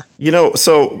 Yeah. You know,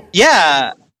 so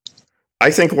yeah.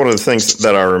 I think one of the things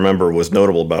that I remember was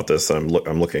notable about this. I'm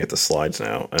looking at the slides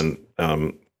now, and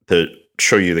to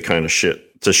show you the kind of shit.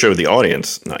 To show the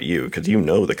audience, not you, because you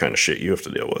know the kind of shit you have to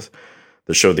deal with.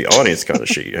 To show the audience the kind of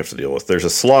shit you have to deal with. There's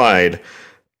a slide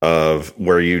of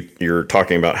where you're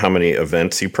talking about how many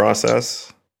events you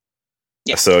process.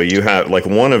 Yeah. So you have like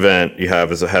one event you have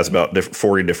has about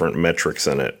 40 different metrics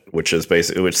in it, which is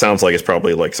basically, which sounds like it's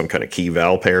probably like some kind of key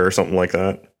val pair or something like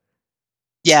that.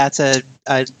 Yeah, it's a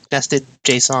nested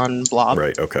JSON blob.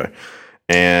 Right. Okay.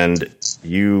 And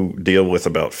you deal with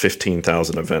about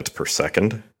 15,000 events per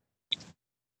second.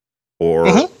 Or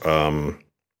I'm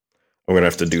going to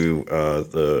have to do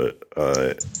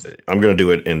I'm going to do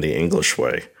it in the English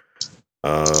way.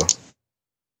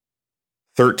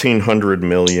 1,300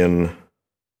 million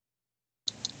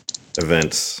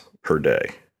events per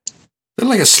day. Is that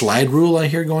like a slide rule I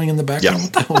hear going in the background? Yeah.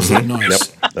 What the hell is that noise? Yep.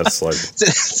 That's like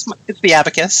It's the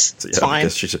abacus. It's fine.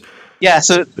 Yeah,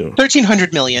 so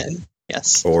 1,300 million.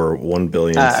 Yes. Or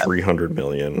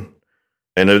 1,300,000,000.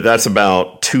 And that's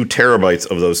about 2 terabytes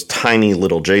of those tiny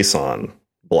little JSON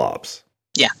blobs.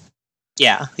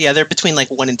 Yeah. They're between like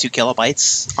 1 and 2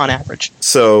 kilobytes on average.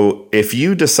 So if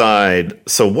you decide,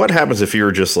 so what happens if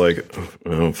you're just like,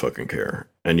 I don't fucking care,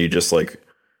 and you just like,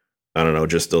 I don't know,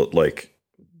 just like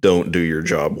don't do your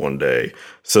job one day.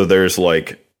 So there's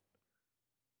like,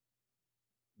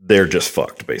 they're just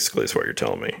fucked, basically, is what you're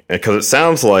telling me. Because it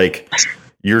sounds like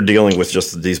you're dealing with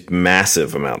just these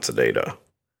massive amounts of data.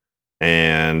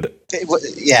 And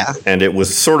it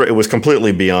was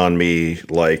completely beyond me,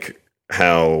 like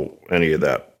how any of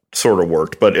that sort of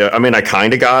worked. But I mean, I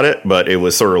kind of got it, but it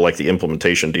was sort of like the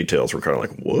implementation details were kind of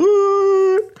like,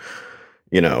 what?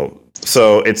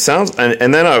 So it sounds,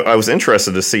 and then I was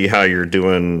interested to see how you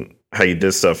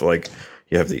did stuff. Like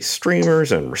you have these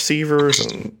streamers and receivers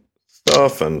and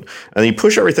stuff, and you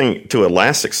push everything to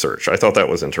Elasticsearch. I thought that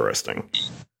was interesting.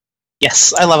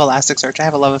 Yes, I love Elasticsearch. I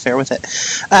have a love affair with it.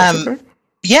 Okay.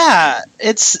 Yeah,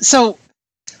 it's so.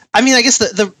 I mean, I guess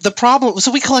the problem.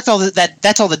 So we collect all that.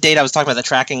 That's all the data I was talking about. The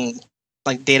tracking,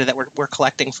 like data that we're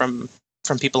collecting from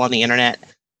people on the internet,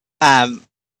 and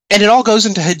it all goes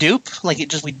into Hadoop. Like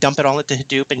we dump it all into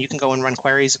Hadoop, and you can go and run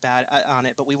queries on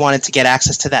it. But we wanted to get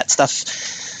access to that stuff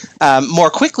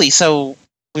more quickly, so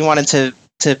we wanted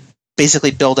to basically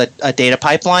build a data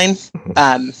pipeline.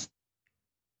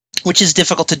 Which is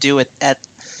difficult to do at that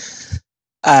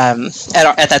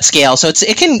scale. So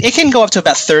it can go up to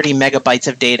about 30 megabytes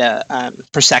of data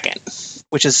per second,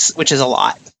 which is a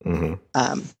lot.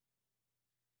 Mm-hmm.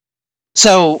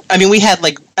 So I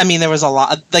mean, there was a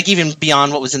lot, like even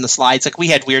beyond what was in the slides. Like we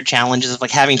had weird challenges of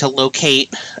like having to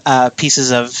locate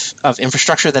pieces of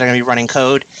infrastructure that are going to be running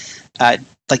code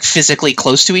like physically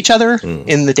close to each other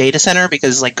in the data center,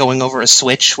 because like going over a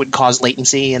switch would cause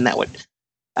latency, and that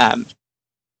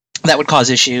would cause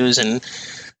issues. And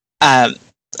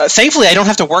thankfully, I don't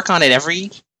have to work on it every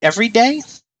day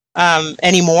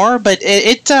anymore. But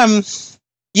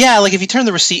like if you turn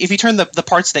the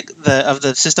parts of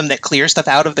the system that clear stuff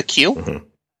out of the queue,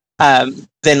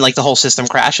 then like the whole system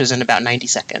crashes in about 90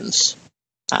 seconds.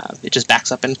 It just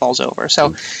backs up and falls over.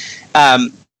 So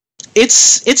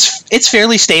it's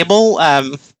fairly stable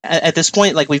at this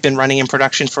point. Like we've been running in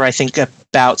production for I think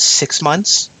about 6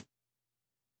 months.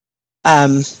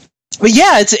 But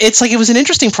yeah, it's like it was an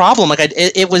interesting problem. Like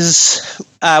it was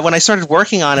when I started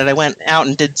working on it, I went out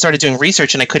and started doing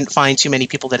research, and I couldn't find too many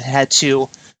people that had to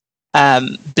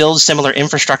build similar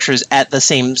infrastructures at the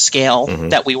same scale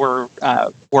that we were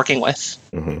working with.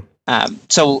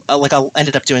 So I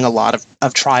ended up doing a lot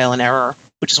of trial and error,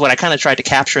 which is what I kind of tried to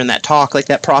capture in that talk, like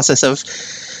that process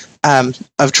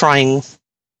of trying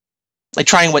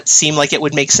what seemed like it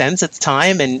would make sense at the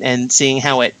time, and seeing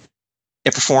how it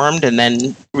performed, and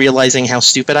then realizing how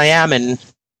stupid I am and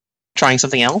trying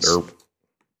something else.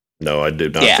 No, I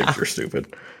did not think you're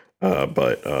stupid,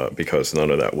 but because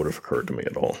none of that would have occurred to me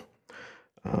at all.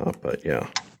 But yeah,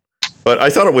 but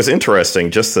I thought it was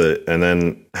interesting and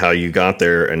then how you got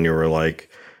there and you were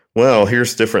like, well,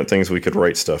 here's different things we could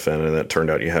write stuff in, and it turned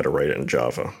out you had to write it in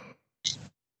Java.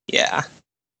 Yeah.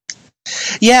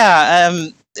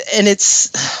 And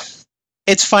it's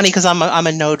funny because I'm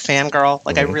a Node fangirl.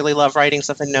 Like I really love writing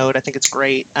stuff in Node. I think it's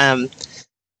great. The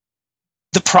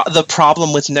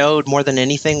problem with Node more than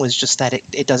anything was just that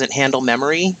it doesn't handle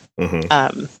memory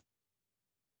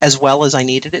as well as I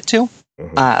needed it to.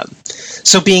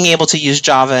 So being able to use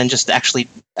Java and just actually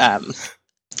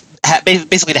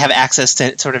basically to have access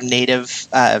to sort of native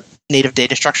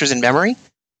data structures in memory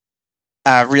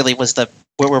really was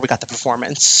where we got the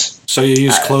performance. So you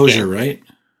use Clojure, right?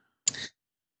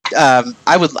 I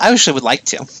actually would like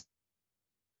to.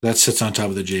 That sits on top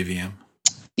of the JVM.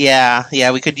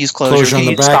 Yeah, we could use Clojure. Clojure on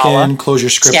the back end,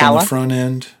 Clojure script on the front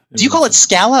end. Do you call it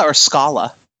Scala or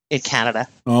Scala in Canada?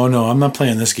 Oh no, I'm not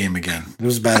playing this game again. It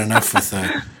was bad enough with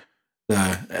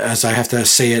as I have to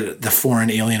say it the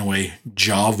foreign alien way,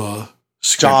 Java.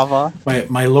 script. Java.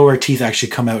 My lower teeth actually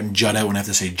come out and jut out when I have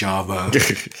to say Java.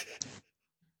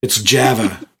 It's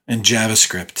Java and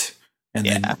JavaScript. And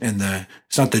then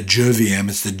it's not the JVM,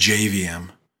 it's the JVM.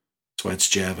 That's why it's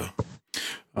Java.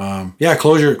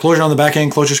 Clojure on the back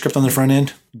end, ClojureScript on the front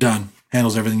end. Done.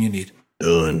 Handles everything you need.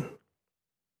 Done.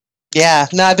 Yeah,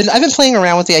 no, I've been playing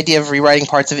around with the idea of rewriting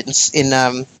parts of it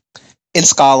in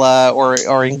Scala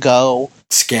or in Go.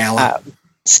 Scala.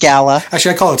 Scala.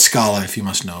 Actually, I call it Scala if you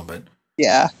must know, but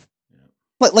yeah,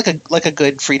 like a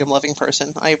good freedom-loving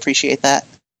person, I appreciate that.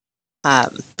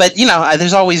 But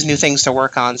there's always new things to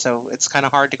work on, so it's kind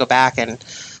of hard to go back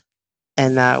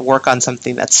and work on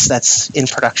something that's in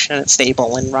production and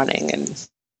stable and running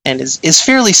and is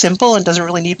fairly simple and doesn't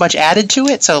really need much added to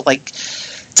it. So like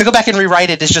to go back and rewrite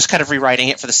it is just kind of rewriting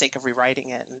it for the sake of rewriting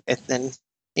it, and then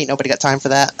ain't nobody got time for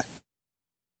that.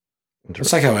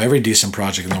 It's like how every decent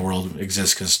project in the world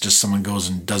exists, because just someone goes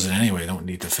and does it anyway. Don't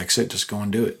need to fix it. Just go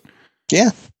and do it.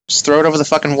 Yeah. Just throw it over the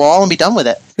fucking wall and be done with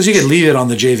it. Because you could leave it on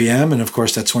the JVM, and of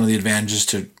course that's one of the advantages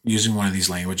to using one of these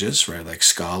languages, right? Like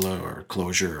Scala or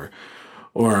Clojure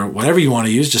or whatever you want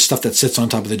to use, just stuff that sits on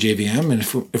top of the JVM. And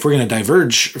if we're going to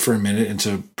diverge for a minute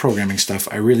into programming stuff,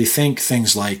 I really think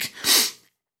things like,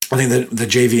 I think that the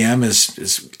JVM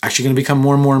is actually going to become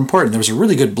more and more important. There was a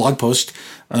really good blog post,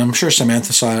 I'm sure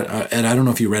Samantha saw it, and I don't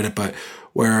know if you read it, but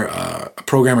where a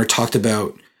programmer talked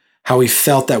about how he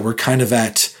felt that we're kind of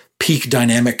at peak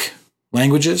dynamic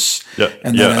languages. Yeah,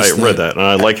 and I read that, and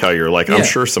I like how you're like, I'm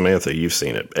sure, Samantha, you've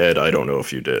seen it. Ed, I don't know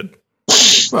if you did.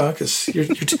 Well, because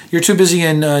you're too busy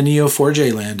in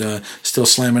Neo4j land, still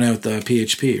slamming out the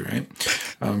PHP, right?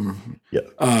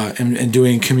 And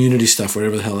doing community stuff,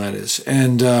 whatever the hell that is,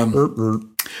 and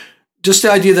just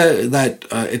the idea that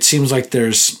it seems like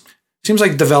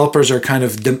developers are kind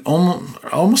of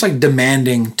almost like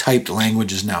demanding typed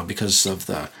languages now because of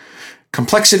the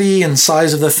complexity and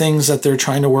size of the things that they're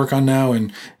trying to work on now,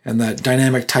 and that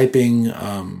dynamic typing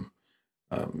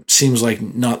seems like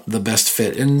not the best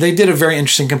fit. And they did a very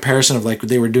interesting comparison of like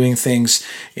they were doing things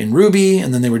in Ruby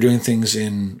and then they were doing things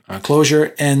in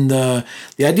Clojure, and the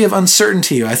idea of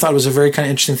uncertainty I thought was a very kind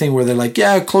of interesting thing where they're like,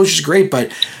 yeah, Clojure's great,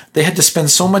 but they had to spend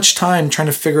so much time trying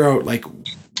to figure out like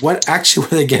what actually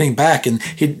were they getting back. And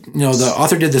the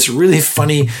author did this really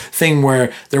funny thing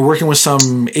where they're working with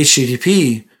some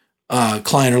HTTP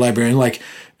client or librarian,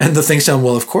 and the thing's saying,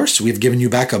 well, of course, we've given you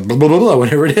back a blah, blah, blah, blah,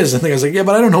 whatever it is. And the guy's like, yeah,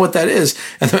 but I don't know what that is.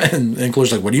 And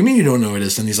Clojure's like, what do you mean you don't know what it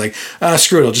is? And he's like,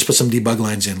 screw it, I'll just put some debug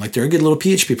lines in. Like, they're a good little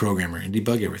PHP programmer and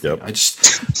debug everything. Yep.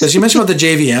 Because you mentioned about the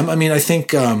JVM, I mean, I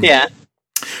think,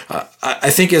 I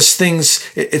think as things,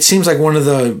 it seems like one of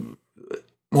the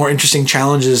more interesting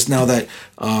challenges now that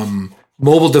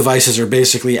mobile devices are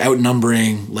basically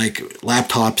outnumbering like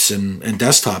laptops and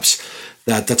desktops,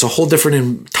 that's a whole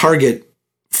different target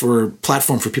for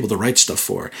platform for people to write stuff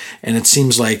for. And it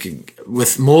seems like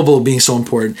with mobile being so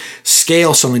important,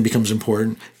 scale suddenly becomes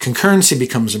important, concurrency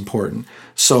becomes important.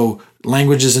 So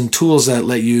languages and tools that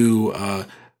let you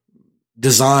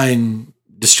design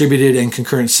distributed and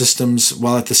concurrent systems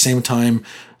while at the same time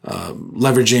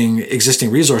leveraging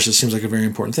existing resources seems like a very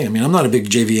important thing. I mean, I'm not a big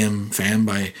JVM fan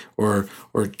or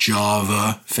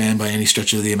Java fan by any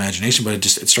stretch of the imagination, but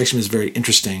it strikes me as very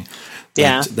interesting.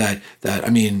 That I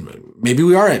mean, maybe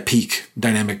we are at peak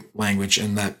dynamic language,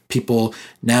 and that people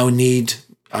now need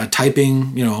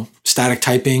typing, static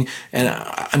typing. And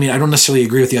I mean, I don't necessarily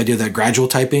agree with the idea that gradual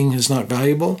typing is not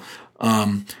valuable.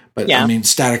 But I mean,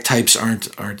 static types aren't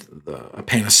a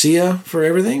panacea for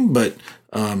everything. But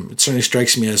it certainly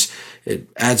strikes me as it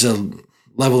adds a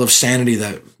level of sanity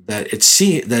that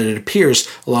it appears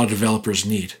a lot of developers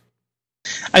need.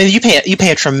 I mean, you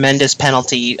pay a tremendous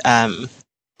penalty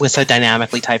with a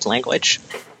dynamically typed language,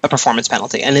 a performance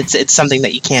penalty, and it's something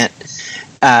that you can't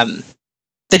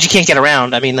get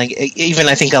around. I mean, like, even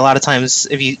I think a lot of times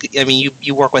if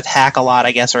you work with Hack a lot,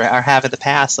 I guess, or have in the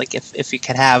past, like if you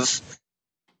could have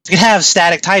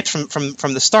static types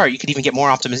from the start, you could even get more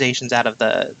optimizations out of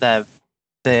the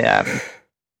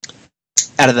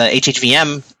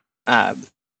HHVM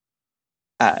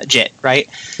JIT, right?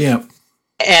 Yeah.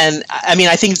 And I mean,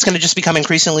 I think it's going to just become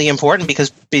increasingly important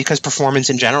because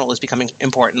performance in general is becoming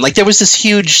important. Like, there was this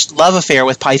huge love affair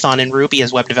with Python and Ruby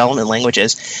as web development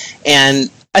languages,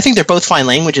 and I think they're both fine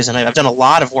languages. And I've done a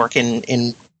lot of work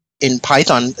in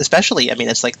Python, especially. I mean,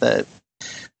 it's like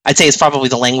I'd say it's probably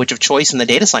the language of choice in the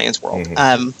data science world.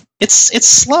 Mm-hmm. It's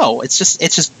slow.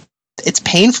 It's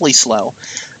painfully slow.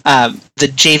 The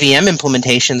JVM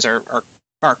implementations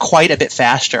are quite a bit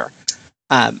faster.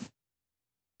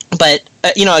 But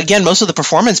again, most of the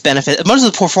performance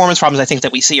problems I think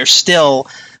that we see are still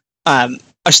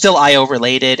IO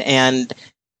related, and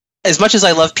as much as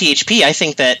I love PHP, I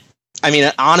think that,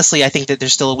 honestly, I think that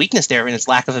there's still a weakness there in its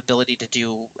lack of ability to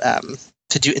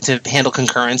to handle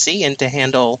concurrency and to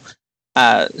handle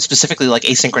specifically like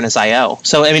asynchronous I/O.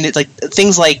 So it's like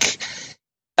things like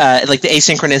the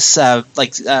asynchronous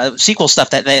SQL stuff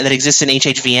that exists in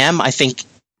HHVM. I think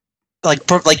like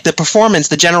the performance,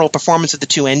 the general performance of the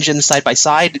two engines side by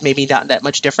side, maybe not that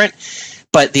much different,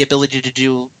 but the ability to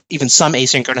do even some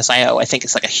asynchronous I/O, I think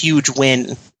is like a huge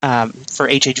win for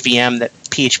HHVM that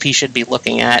PHP should be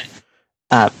looking at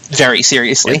very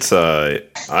seriously. It's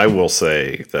I will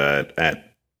say that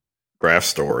at Graph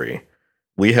Story,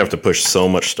 we have to push so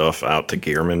much stuff out to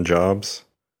Gearman jobs.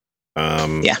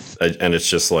 And it's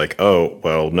just like, oh,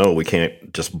 well, no, we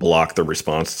can't just block the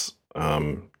response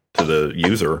to the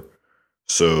user.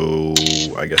 So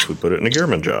I guess we put it in a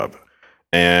Gearman job.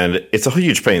 And it's a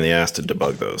huge pain in the ass to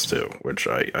debug those too, which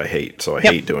I hate. So I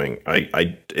hate doing and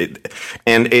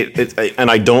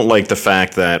I don't like the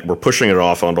fact that we're pushing it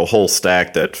off onto a whole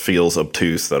stack that feels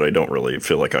obtuse that I don't really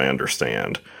feel like I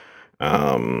understand.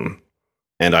 And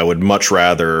I would much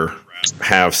rather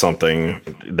have something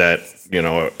that,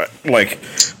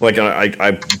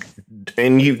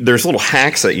 there's little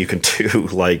hacks that you can do.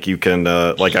 Like you can,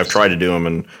 I've tried to do them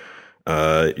and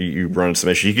you run some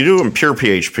issues. You can do it in pure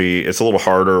PHP. It's a little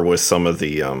harder with some of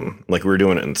the, we were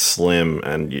doing it in Slim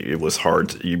and it was hard.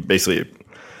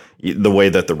 The way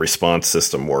that the response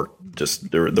system worked, just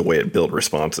the way it built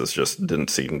responses just didn't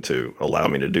seem to allow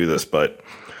me to do this. But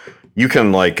you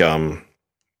can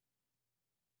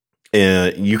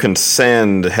you can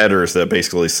send headers that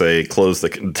basically say tells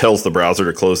the browser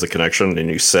to close the connection, and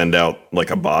you send out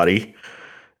like a body,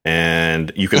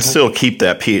 and you can still keep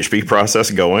that PHP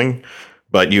process going,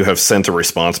 but you have sent a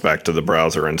response back to the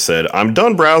browser and said, "I'm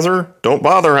done, browser. Don't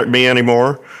bother me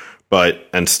anymore."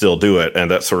 And still do it,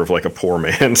 and that's sort of like a poor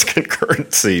man's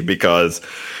concurrency because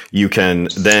you can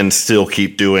then still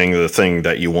keep doing the thing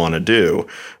that you want to do.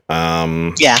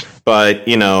 But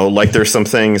there's some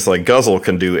things like Guzzle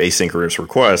can do asynchronous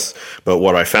requests, but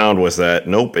what I found was that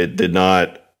nope, it did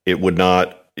not. It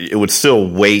would still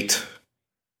wait.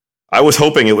 I was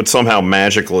hoping it would somehow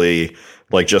magically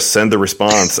just send the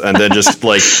response and then just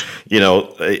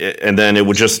and then it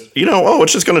would just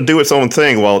it's just going to do its own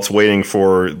thing while it's waiting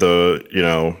for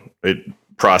the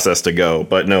process to go.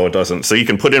 But no, it doesn't. So you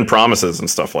can put in promises and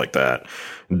stuff like that.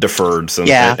 Deferreds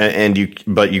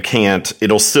but you can't.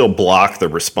 It'll still block the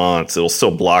response. It'll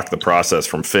still block the process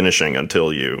from finishing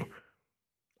until you.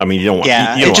 You don't want.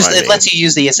 It lets you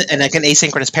use an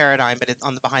asynchronous paradigm, but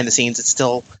on the behind the scenes, it's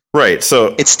still right.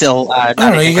 So it's still. I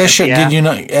don't know. You guys should. Yeah.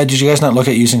 Did you guys not look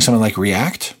at using something like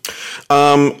React?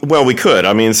 Well, we could.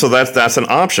 So that's an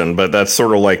option, but that's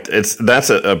sort of that's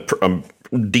a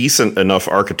decent enough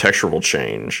architectural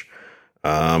change.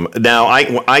 Now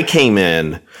I came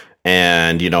in.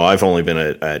 And, I've only been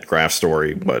at Graph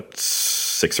Story,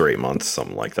 6 or 8 months,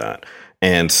 something like that.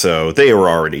 And so they were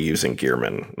already using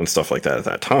Gearman and stuff like that at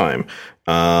that time.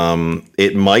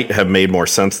 It might have made more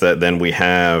sense that then we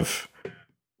have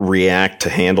React to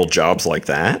handle jobs like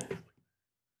that.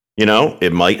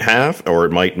 It might have, or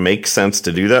it might make sense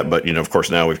to do that. But, of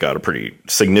course, now we've got a pretty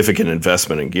significant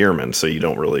investment in Gearman. So you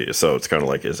don't really, so it's kind of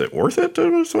like, is it worth it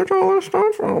to switch all this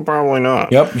stuff? Well, probably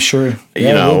not. Yep, sure.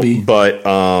 Yeah, it will be.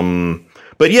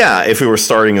 But yeah, if we were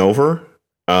starting over,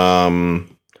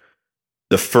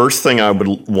 the first thing I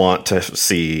would want to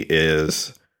see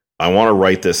is I want to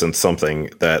write this in something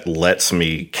that lets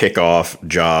me kick off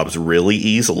jobs really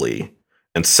easily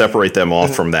and separate them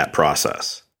off from that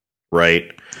process.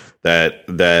 Right.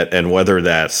 And whether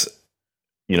that's,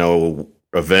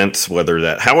 events,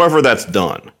 however that's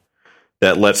done,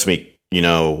 that lets me,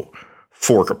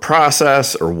 fork a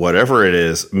process or whatever it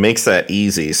is, makes that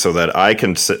easy so that I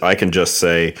can just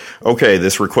say, okay,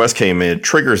 this request came in,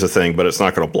 triggers a thing, but it's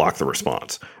not going to block the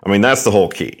response. That's the whole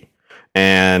key.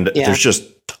 And there's just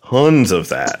tons of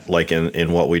that,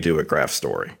 in what we do at Graph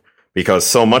Story. Because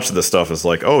so much of the stuff is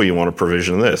like, oh, you want to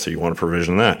provision this or you want to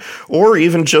provision that. Or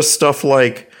even just stuff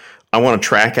like, I want to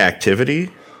track activity.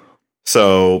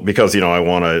 So because, I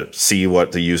want to see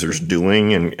what the user's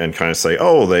doing and kind of say,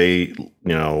 oh, they,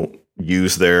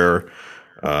 use their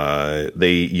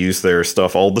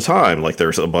stuff all the time. Like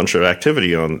there's a bunch of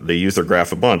activity they use their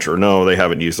graph a bunch, or no, they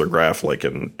haven't used their graph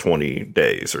in 20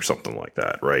 days or something like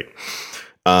that. Right.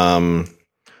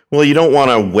 Well, you don't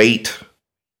want to wait.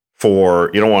 You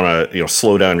don't want to,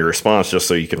 slow down your response just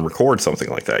so you can record something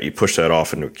like that. You push that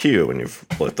off into a queue and you've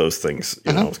let those things,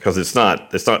 because it's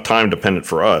not time dependent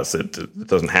for us. It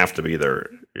doesn't have to be there.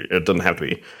 It doesn't have to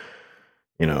be,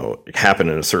 happen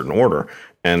in a certain order.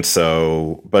 And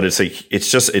so, but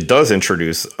it does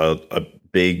introduce a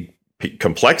big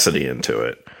complexity into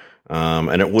it.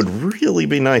 And it would really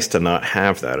be nice to not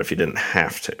have that if you didn't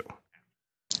have to.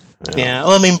 Yeah.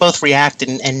 Well, I mean, both React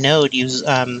and Node use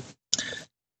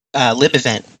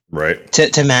libevent right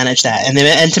to manage that,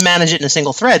 and to manage it in a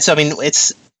single thread. So I mean,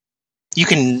 you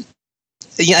can.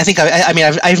 Yeah, I think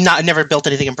I've never built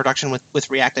anything in production with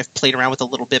React. I've played around with a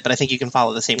little bit, but I think you can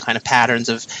follow the same kind of patterns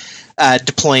of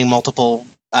deploying multiple,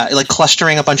 like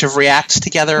clustering a bunch of Reacts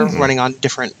together, running on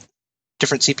different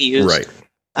CPUs, right?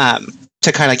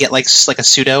 To kind of get like a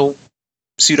pseudo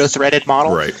threaded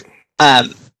model, right? I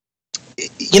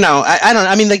don't.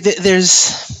 I mean, like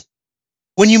there's.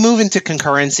 When you move into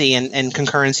concurrency and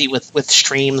concurrency with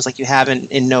streams like you have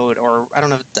in Node, or I don't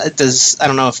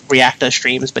know if React does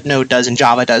streams, but Node does and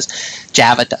Java does.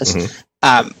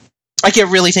 I can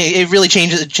really think it really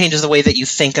changes the way that you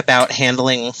think about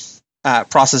handling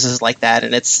processes like that,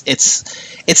 and it's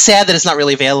sad that it's not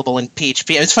really available in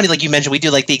PHP. It's funny, like you mentioned, we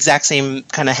do like the exact same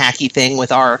kind of hacky thing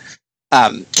with our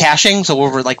caching. So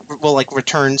we'll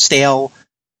return stale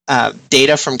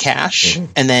data from cache,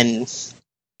 and then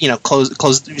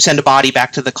close, send a body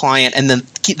back to the client, and then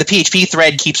the PHP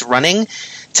thread keeps running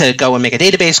to go and make a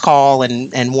database call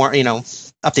and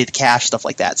update the cache, stuff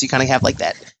like that. So you kind of have like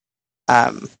that,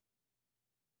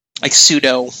 like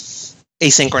pseudo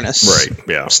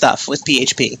asynchronous stuff with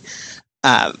PHP.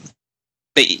 But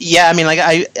yeah, I mean, like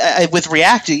I with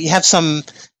React, you have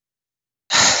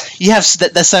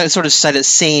that sort of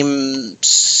same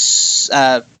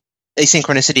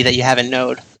asynchronicity that you have in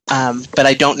Node. But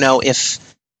I don't know if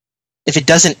it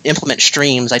doesn't implement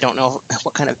streams, I don't know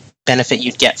what kind of benefit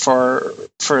you'd get for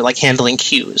like handling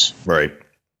queues. Right.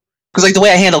 Because like the way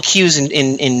I handle queues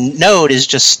in Node is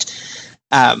just,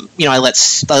 I let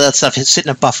stuff sit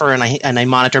in a buffer and I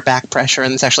monitor back pressure,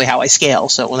 and that's actually how I scale.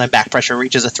 So when that back pressure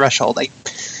reaches a threshold, I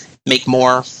make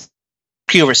more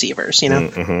queue receivers.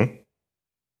 Mm-hmm.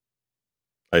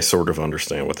 I sort of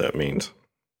understand what that means.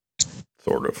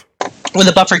 Sort of. When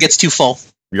the buffer gets too full.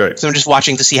 Right. So I'm just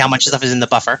watching to see how much stuff is in the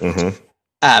buffer.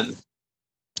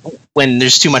 When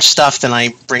there's too much stuff, then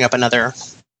I bring up another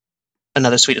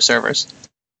suite of servers.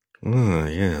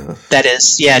 Yeah. That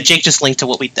is, Jake just linked to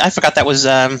what I forgot that was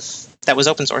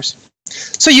open source.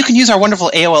 So you can use our wonderful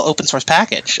AOL open source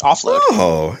package, Offload.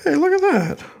 Oh, hey, look at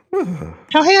that.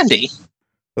 How handy.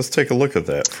 Let's take a look at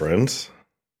that, friends.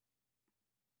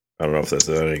 I don't know if that's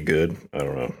any good. I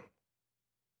don't know.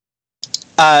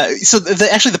 So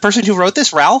the person who wrote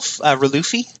this, Ralph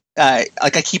Ralufi, I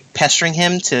keep pestering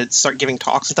him to start giving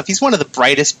talks and stuff. He's one of the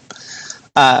brightest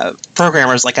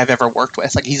programmers like I've ever worked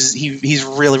with. Like he's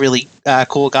really, really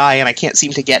cool guy, and I can't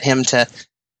seem to get him to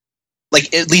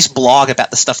like at least blog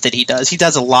about the stuff that he does. He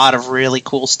does a lot of really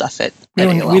cool stuff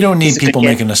we don't need people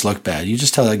making us look bad. You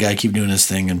just tell that guy keep doing his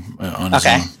thing and on his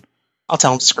own. I'll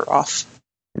tell him to screw off.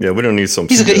 Yeah, we don't need some.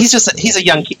 He's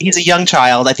a young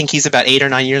child. I think he's about 8 or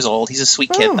 9 years old. He's a sweet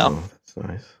kid though. That's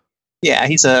nice. Yeah,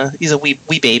 he's a wee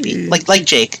baby, like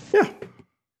Jake. Yeah,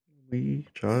 wee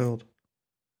child.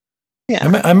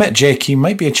 Yeah, I met Jake. He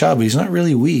might be a child, but he's not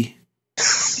really wee.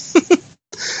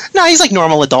 No, he's like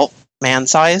normal adult man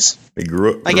size. He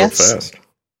grew up fast.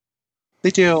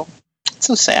 They do. It's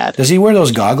so sad. Does he wear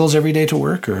those goggles every day to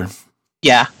work, or?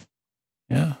 Yeah.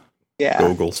 Yeah. Yeah.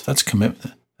 Goggles. That's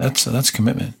commitment. That's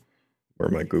commitment. Where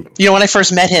am I Google? When I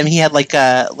first met him, he had like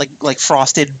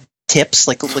frosted tips,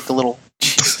 like a little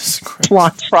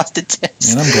blonde frosted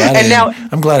tips. Man,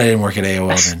 I'm glad I didn't work at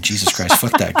AOL then. Jesus Christ,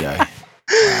 fuck that guy.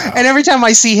 Wow. And every time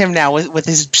I see him now with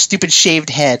his stupid shaved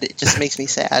head, it just makes me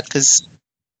sad because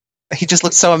he just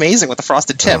looks so amazing with the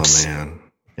frosted tips. Oh man,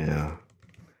 yeah,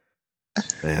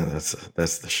 man,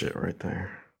 that's the shit right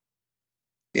there.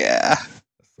 Yeah.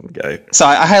 Some guy. So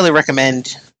I highly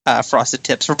recommend frosted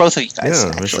tips for both of you guys.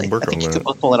 Yeah, actually, I think you could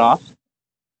both pull it off.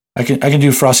 I can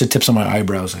do frosted tips on my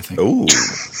eyebrows, I think. Oh,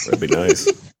 that'd be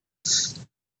nice.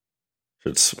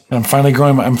 I'm finally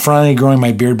growing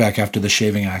my beard back after the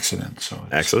shaving accident.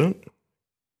 Accident?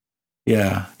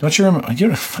 Yeah. Don't you remember?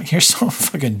 You're so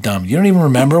fucking dumb. You don't even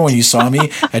remember when you saw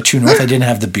me at True North, I didn't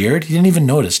have the beard? You didn't even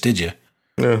notice, did you?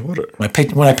 Yeah, whatever.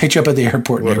 When I picked you up at the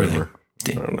airport and whatever.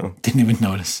 everything. I don't know. Didn't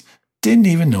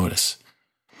even notice.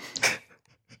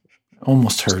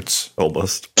 Almost hurts.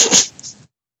 Almost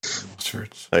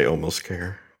hurts. I almost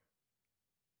care.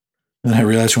 And then I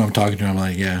realized who I'm talking to. I'm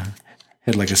like, yeah,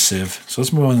 head like a sieve. So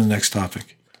let's move on to the next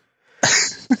topic.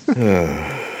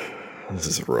 This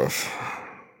is rough.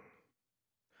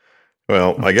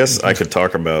 Well, I guess I could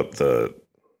talk about the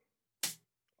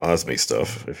OSME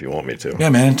stuff if you want me to. Yeah,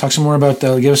 man. Talk some more about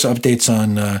give us updates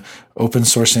on open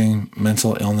sourcing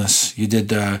mental illness. You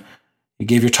did. You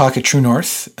gave your talk at True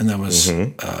North, and that was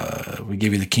we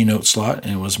gave you the keynote slot,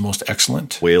 and it was most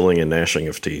excellent. Wailing and gnashing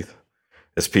of teeth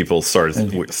as people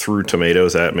threw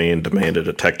tomatoes at me and demanded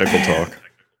a technical talk.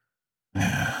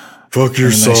 Fuck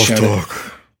your soft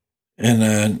talk. And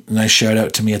a nice shout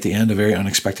out to me at the end, a very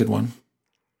unexpected one.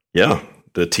 Yeah,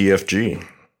 the TFG.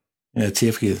 Yeah,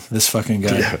 TFG, this fucking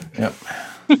guy. Yeah. Yep.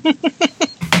 Because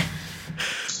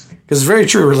it's very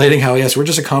true, relating how, yes, we're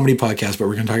just a comedy podcast, but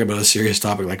we're going to talk about a serious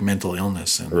topic like mental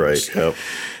illness. And right, yep.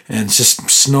 And it's just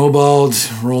snowballed,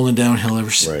 rolling downhill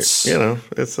ever since. Right. You know,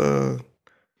 it's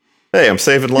hey, I'm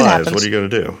saving lives. What are you going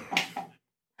to do?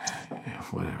 Yeah,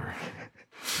 whatever.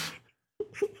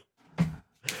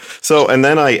 So, and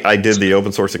then I did the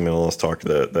open sourcing mental health talk,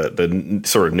 the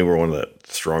sort of newer one,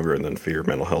 that's stronger than fear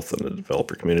mental health in the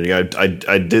developer community.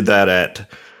 I did that at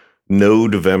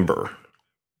November.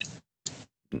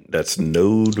 That's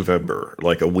November,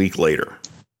 like a week later.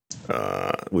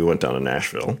 We went down to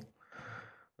Nashville,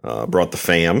 brought the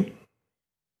fam,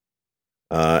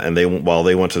 and while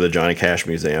they went to the Johnny Cash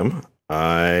Museum,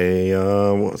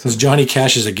 because Johnny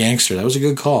Cash is a gangster. That was a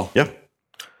good call. Yeah.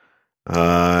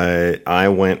 I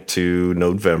went to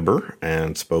November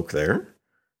and spoke there,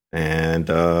 and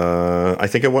I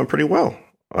think it went pretty well.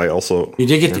 I also you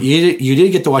did get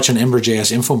to watch an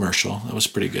Ember.js infomercial. That was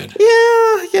pretty good.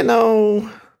 Yeah, you know,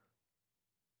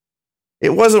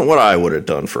 it wasn't what I would have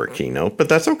done for a keynote, but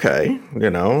that's okay. You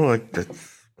know, like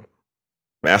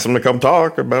ask them to come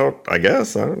talk about. I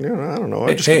guess I don't know.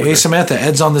 Hey, Samantha,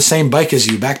 Ed's on the same bike as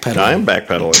you, backpedaling. I am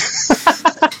backpedaling.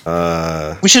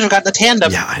 We should have gotten the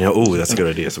tandem. Yeah, I know. Oh, that's a good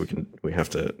idea. So we have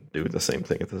to do the same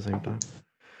thing at the same time.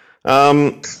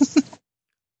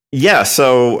 Yeah.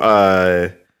 So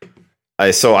I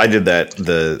did that,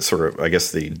 the sort of, I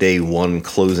guess, the day one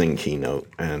closing keynote,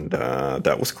 and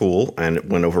that was cool, and it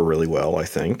went over really well, I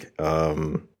think.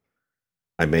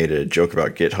 I made a joke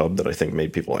about GitHub that I think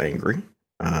made people angry.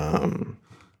 But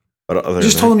other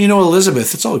just told them,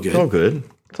 Elizabeth. It's all good. It's all good.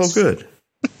 It's all good.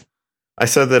 I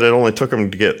said that it only took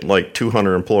them to get like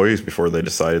 200 employees before they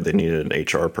decided they needed an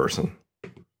HR person.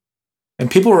 And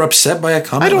people were upset by a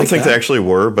comment. I don't think they actually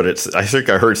were, but I think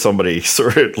I heard somebody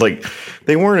sort of like,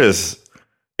 they weren't as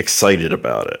excited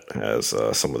about it as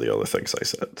some of the other things I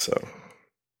said. So,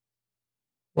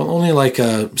 well, only like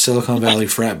a Silicon Valley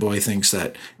frat boy thinks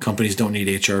that companies don't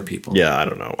need HR people. Yeah, I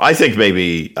don't know. I think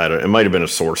maybe it might have been a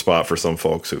sore spot for some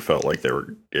folks who felt like they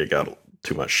got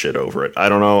too much shit over it. I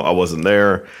don't know. I wasn't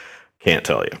there. Can't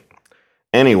tell you.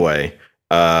 Anyway,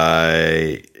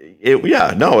 and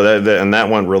that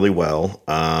went really well.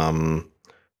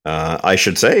 I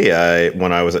should say,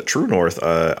 when I was at True North,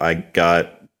 I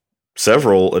got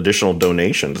several additional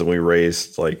donations, and we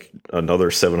raised like another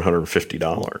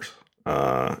 $750.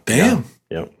 Damn.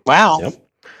 Yep. Wow. Yep.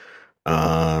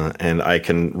 And I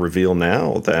can reveal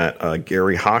now that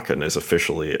Gary Hocken is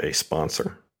officially a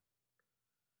sponsor.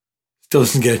 Still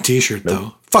doesn't get a T-shirt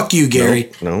though. Fuck you,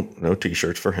 Gary. No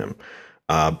T-shirts for him.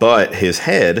 But his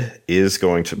head is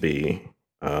going to be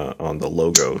on the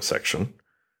logo section.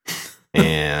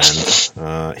 And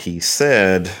he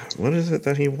said, what is it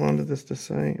that he wanted this to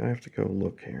say? I have to go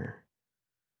look here.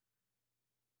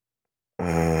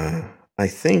 I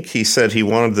think he said he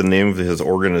wanted the name of his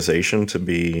organization to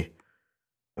be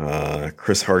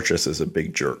Chris Harchis is a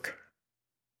Big Jerk.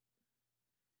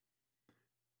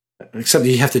 Except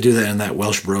you have to do that in that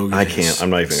Welsh brogue. I can't. I'm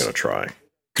not even going to try.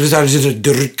 Because that is a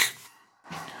dirk.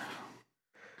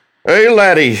 Hey,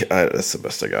 laddie. That's the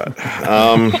best I got.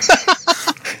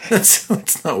 That's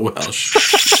not Welsh.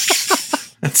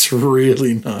 That's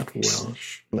really not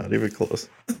Welsh. Not even close.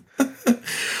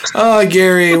 Oh,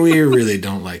 Gary, we really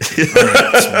don't like you. All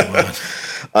right, let's move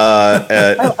on.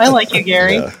 I like you,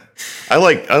 Gary. Yeah. I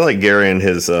like Gary and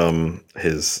his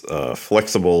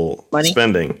flexible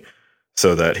spending,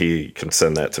 so that he can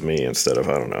send that to me instead of,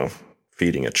 I don't know,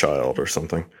 feeding a child or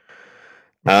something.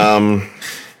 I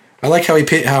like how he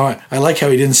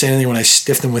didn't say anything when I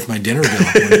stiffed him with my dinner bill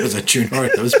when it was at True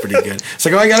North. That was pretty good. It's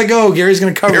like, I gotta go. Gary's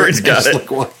gonna cover Gary's it. Got it.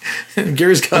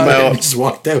 Gary's got it. And just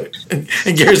walked out. And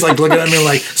Gary's like looking at me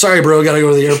like, sorry, bro, gotta go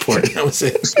to the airport. And that was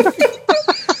it.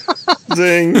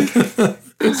 Zing.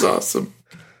 It's awesome.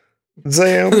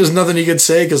 Zam. There's nothing he could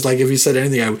say because, like, if he said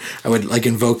anything, I would like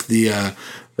invoke the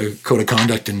code of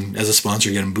conduct and as a sponsor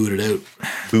get him booted out.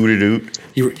 Booted out.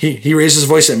 He raised his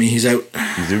voice at me. He's out.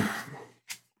 He's out.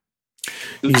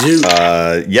 He's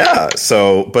out. Yeah.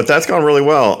 So, but that's gone really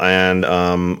well, and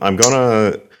I'm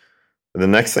gonna. The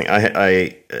next thing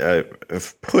I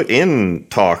have put in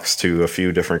talks to a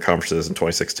few different conferences in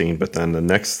 2016, but then the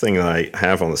next thing that I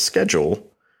have on the schedule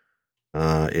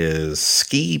is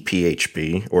Ski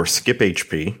PHP or Skip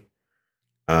HP.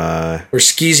 Or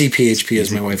Skeezy PHP,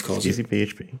 as my wife calls it. Skeezy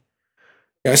PHP.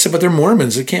 Yeah, I said, but they're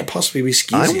Mormons. It can't possibly be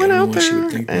skeezy. I went out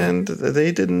there, and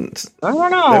they didn't. I don't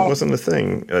know. That wasn't a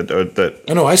thing.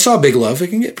 I know. I saw Big Love. It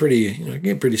can get pretty. It can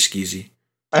get pretty skeezy.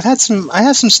 I have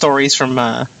some stories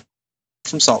from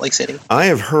Salt Lake City. I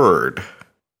have heard.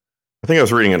 I think I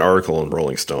was reading an article in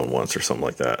Rolling Stone once or something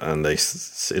like that, and it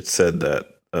said that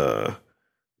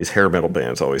these hair metal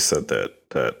bands always said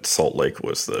that Salt Lake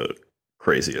was the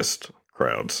craziest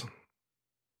crowds.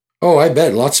 Oh, I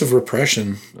bet lots of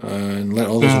repression and let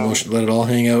all those emotions, let it all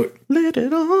hang out. Let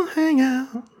it all hang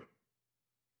out.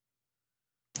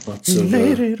 Lots of.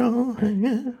 Let it all hang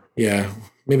out. Yeah,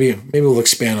 maybe we'll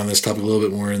expand on this topic a little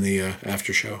bit more in the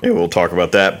after show. Yeah, we'll talk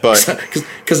about that, but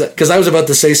because I was about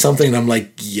to say something and I'm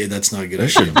like, yeah, that's not good. I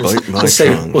should bite my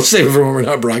tongue. We'll save it for when we're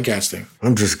not broadcasting.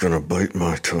 I'm just gonna bite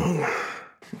my tongue.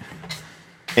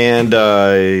 And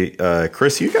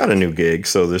Chris, you got a new gig,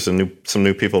 so there's some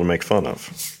new people to make fun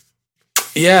of.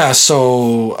 Yeah,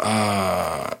 so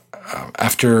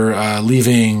after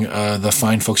leaving the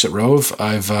fine folks at Rove,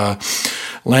 I've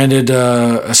landed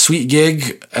a sweet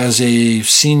gig as a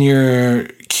senior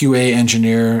QA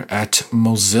engineer at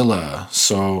Mozilla.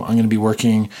 So I'm going to be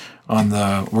working on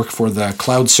work for the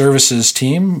cloud services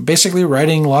team, basically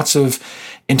writing lots of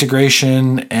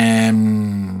integration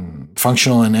and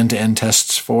functional and end-to-end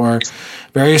tests for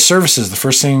various services. The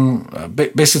first thing,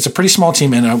 basically, it's a pretty small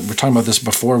team, and we're talking about this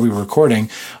before we were recording.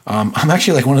 I'm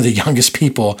actually like one of the youngest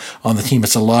people on the team.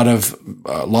 It's a lot of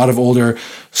older,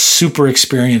 super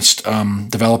experienced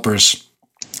developers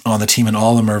on the team, and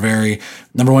all of them are very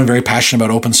passionate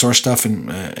about open source stuff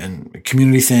and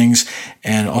community things,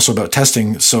 and also about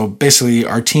testing. So basically,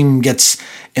 our team gets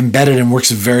embedded and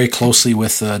works very closely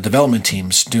with development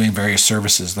teams doing various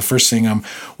services. The first thing I'm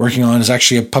working on is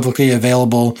actually a publicly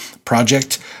available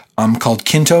project called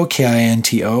Kinto,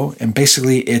 Kinto, and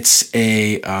basically it's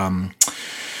a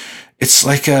it's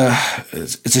a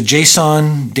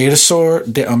JSON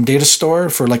data store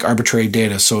for like arbitrary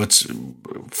data. So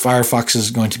Firefox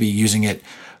is going to be using it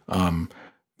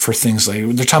for things like,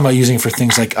 they're talking about using it for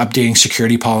things like updating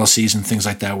security policies and things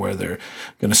like that, where they're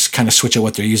going to kind of switch out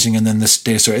what they're using. And then this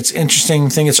data store, it's an interesting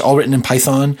thing. It's all written in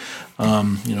Python.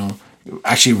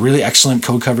 Actually really excellent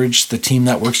code coverage. The team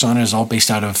that works on it is all based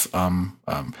out of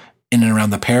in and around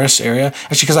the Paris area.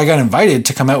 Actually, because I got invited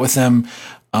to come out with them.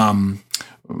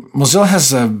 Mozilla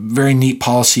has a very neat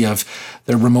policy of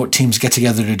their remote teams get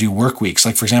together to do work weeks.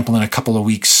 Like, for example, in a couple of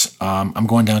weeks, I'm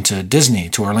going down to Disney,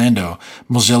 to Orlando.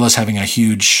 Mozilla's having a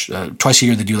huge, twice a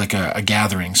year they do like a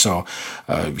gathering. So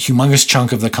a humongous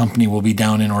chunk of the company will be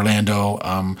down in Orlando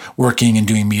working and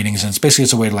doing meetings. And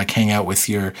it's a way to like hang out with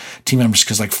your team members,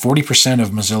 because like 40% of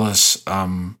Mozilla's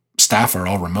staff are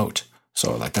all remote.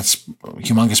 So like that's a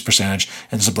humongous percentage.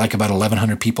 And it's like about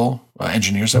 1,100 people,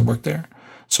 engineers that work there.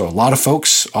 So a lot of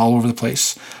folks all over the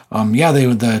place.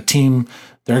 The team,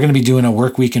 they're going to be doing a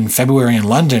work week in February in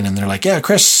London. And they're like, yeah,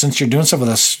 Chris, since you're doing stuff with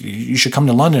us, you should come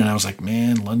to London. And I was like,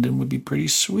 man, London would be pretty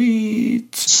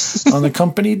sweet on the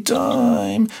company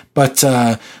dime. But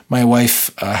my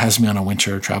wife has me on a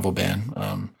winter travel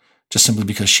ban, just simply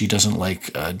because she doesn't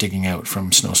like digging out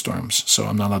from snowstorms. So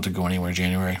I'm not allowed to go anywhere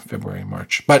January, February,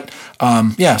 March. But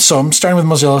so I'm starting with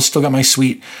Mozilla. Still got my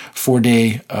sweet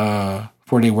 4-day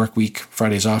work week,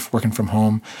 Fridays off, working from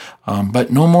home.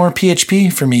 But no more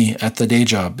PHP for me at the day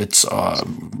job. It's they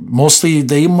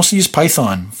mostly use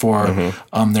Python for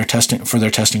their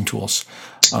testing tools.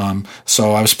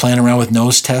 So I was playing around with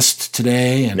Nose Test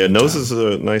today. And Nose is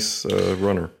a nice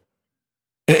runner.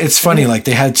 It's funny, like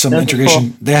they had some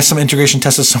integration. Cool. They had some integration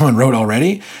tests that someone wrote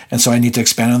already, and so I need to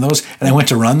expand on those. And I went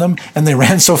to run them, and they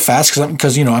ran so fast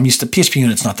because I'm used to PHP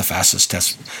Unit's not the fastest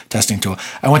testing tool.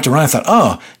 I went to run, I thought,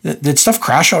 oh, did stuff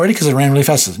crash already because it ran really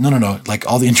fast? No. Like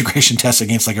all the integration tests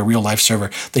against like a real life server,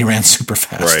 they ran super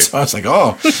fast. Right. So I was like,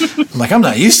 oh, I'm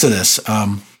not used to this.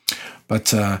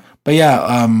 Mozilla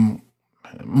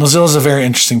is a very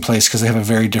interesting place because they have a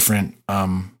very different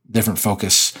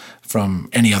focus from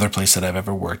any other place that I've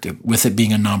ever worked. With it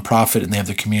being a nonprofit and they have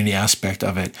the community aspect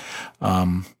of it,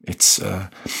 it's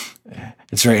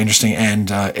very interesting,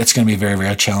 and it's going to be very,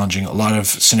 very challenging. A lot of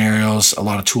scenarios, a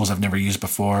lot of tools I've never used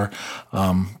before.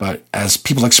 But as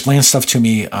people explain stuff to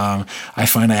me, I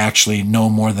find I actually know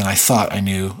more than I thought I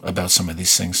knew about some of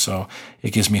these things. So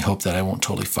it gives me hope that I won't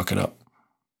totally fuck it up.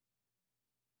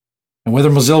 And whether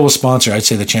Mozilla will sponsor, I'd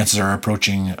say the chances are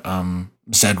approaching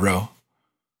Zedro.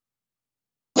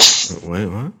 Wait,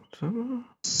 what?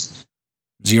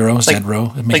 Zero,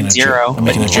 Zedro. I'm making like zero. I'm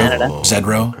making a joke.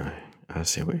 Zedro. Okay. I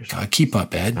see what you're saying. Keep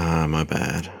up, Ed. My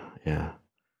bad. Yeah.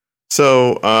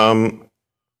 So,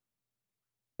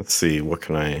 Let's see. What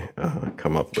can I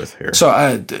come up with here? So,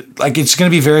 it's going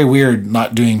to be very weird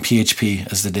not doing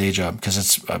PHP as the day job because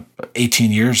it's 18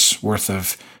 years worth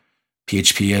of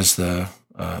PHP as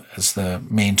the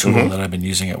main tool that I've been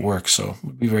using at work. So,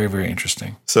 it'll be very, very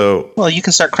interesting. So, well, you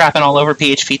can start crapping all over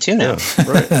PHP too now.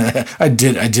 Yeah, right. I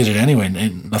did it anyway,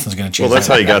 and nothing's going to change. Well, that's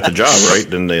how you got the job, right?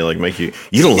 Didn't they like make you?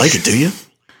 You don't like it, do you?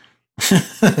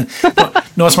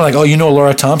 No, it's more like, oh, you know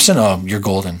Laura Thompson? Oh, you're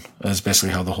golden. That's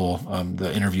basically how the whole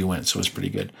the interview went. So it was pretty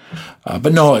good.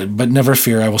 But never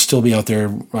fear. I will still be out there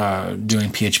doing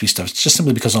PHP stuff. It's just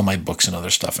simply because of all my books and other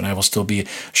stuff. And I will still be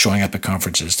showing up at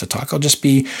conferences to talk. I'll just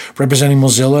be representing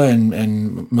Mozilla,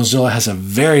 and Mozilla has a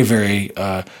very, very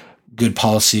good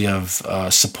policy of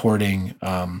supporting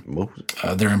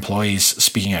their employees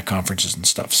speaking at conferences and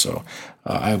stuff. So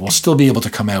I will still be able to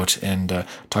come out and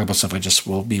talk about stuff. I just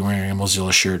will be wearing a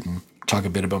Mozilla shirt and talk a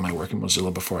bit about my work in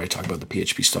Mozilla before I talk about the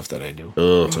PHP stuff that I do.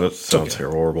 Ugh, that sounds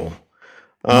horrible.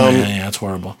 Yeah, it's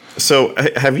horrible. So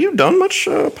have you done much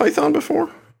Python before?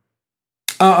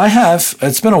 I have.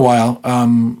 It's been a while.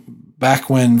 Back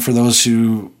when, for those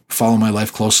who follow my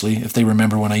life closely, if they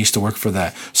remember when I used to work for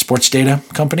that sports data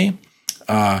company,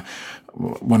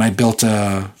 when I built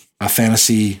a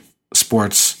fantasy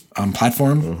sports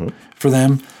platform for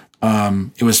them,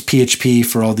 it was PHP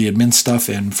for all the admin stuff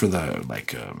and for the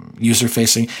user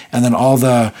facing, and then all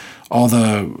the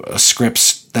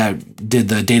scripts that did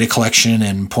the data collection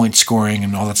and point scoring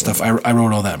and all that stuff. I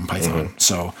wrote all that in Python.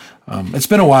 So it's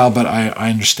been a while, but I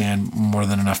understand more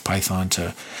than enough Python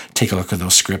to take a look at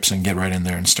those scripts and get right in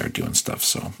there and start doing stuff.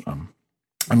 So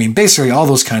basically all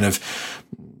those kind of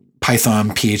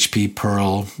Python, PHP,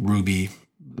 Perl, Ruby,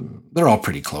 they're all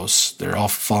pretty close. They're all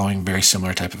following very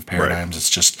similar type of paradigms. Right. It's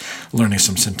just learning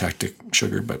some syntactic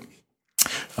sugar. But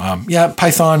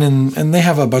Python, and they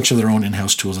have a bunch of their own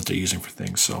in-house tools that they're using for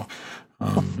things. So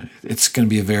it's going to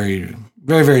be a very,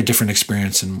 very, very different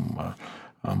experience, and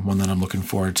one that I'm looking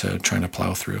forward to trying to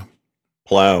plow through.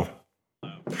 When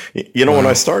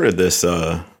I started this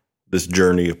this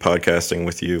journey of podcasting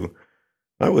with you,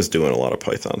 I was doing a lot of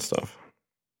Python stuff.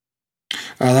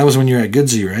 That was when you were at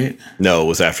Goodsy, right? No, it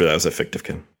was after that. I was at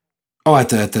Fictivekin. Oh, at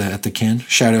the Kin.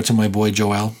 Shout out to my boy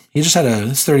Joel. He just had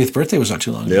his 30th birthday. Was not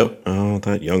too long ago. Yep. Oh,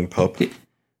 that young pup. Did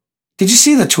you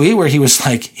see the tweet where he was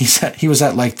like he was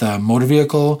at like the motor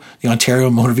vehicle, the Ontario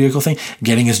motor vehicle thing,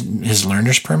 getting his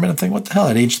learner's permit? I'm thinking, what the hell?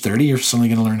 At age 30, you're suddenly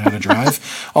going to learn how to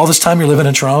drive? All this time you're living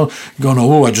in Toronto, going,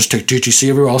 oh, I just take TTC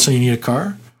everywhere. All of a sudden you need a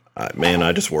car. Man,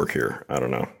 I just work here. I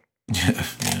don't know.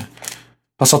 Yeah.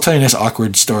 Plus, I'll tell you a nice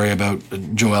awkward story about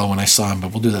Joel when I saw him,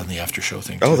 but we'll do that in the after show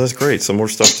thing. Oh, that's great. Some more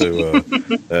stuff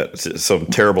to some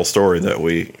terrible story that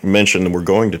we mentioned we're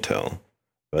going to tell,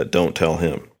 but don't tell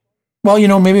him. Well,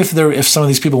 maybe if some of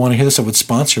these people want to hear this, I would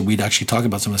sponsor. We'd actually talk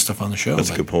about some of the stuff on the show.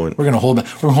 That's a good point. We're going to hold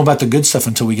back the good stuff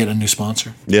until we get a new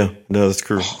sponsor. Yeah, no, that's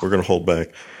true. We're going to hold back.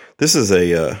 This is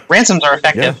a ransoms are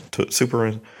effective. Yeah, super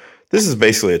ransom. This is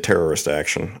basically a terrorist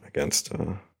action against.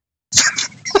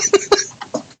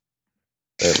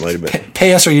 That might have been.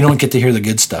 Pay us, or you don't get to hear the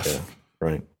good stuff. Yeah,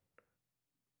 right.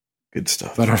 Good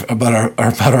stuff about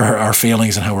our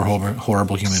failings and how we're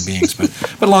horrible human beings.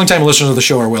 But longtime listeners of the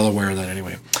show are well aware of that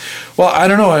anyway. Well, I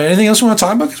don't know. Anything else we want to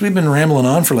talk about? Because we've been rambling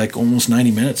on for like almost 90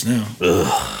 minutes now.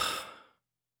 Ugh.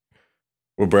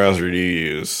 What browser do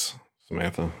you use,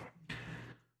 Samantha?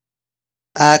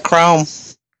 Chrome.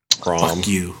 Fuck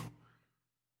you.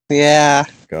 Yeah.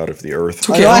 God of the earth. It's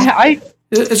okay.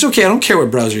 It's okay. I don't care what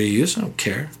browser you use. I don't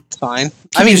care. It's fine.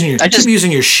 Keep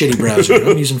using your shitty browser.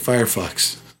 I'm using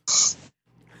Firefox.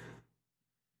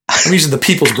 I'm using the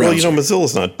people's browser. Well,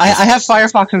 Mozilla's not. I have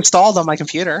Firefox installed on my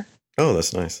computer. Oh,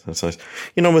 that's nice.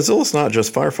 Mozilla's not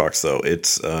just Firefox, though.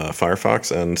 It's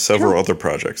Firefox and several other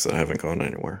projects that haven't gone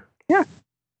anywhere. Yeah.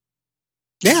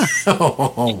 Yeah.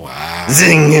 Oh, wow.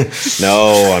 Zing!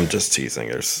 No, I'm just teasing.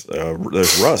 There's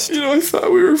Rust. I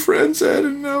thought we were friends, Ed,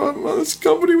 and now I'm on this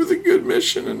company with a good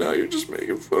mission, and now you're just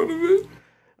making fun of it.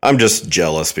 I'm just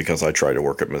jealous because I tried to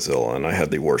work at Mozilla, and I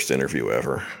had the worst interview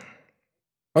ever.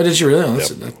 Oh, did you really?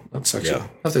 That sucks. Yeah. You'll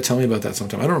have to tell me about that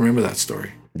sometime. I don't remember that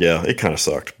story. Yeah, it kind of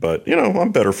sucked, but,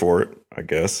 I'm better for it, I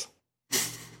guess.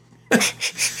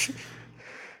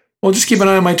 Well, just keep an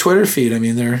eye on my Twitter feed. I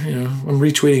mean, I'm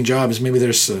retweeting jobs. Maybe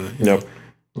there's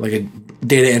like a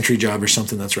data entry job or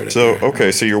something that's right. So,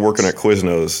 okay, so you're working at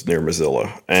Quiznos near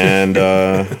Mozilla, and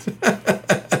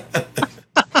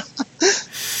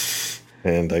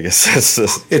and I guess that's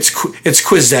it's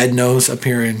Quiznos up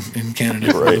here in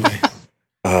Canada, right?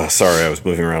 Sorry, I was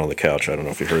moving around on the couch. I don't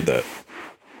know if you heard that.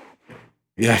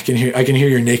 Yeah, I can hear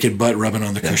your naked butt rubbing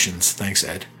on the cushions. Thanks,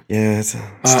 Ed. Yeah, it's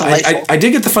I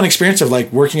did get the fun experience of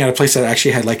like working at a place that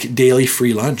actually had like daily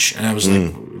free lunch, and I was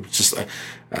like, just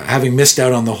having missed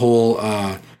out on the whole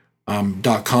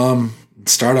 .com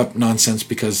startup nonsense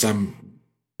because I'm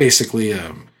basically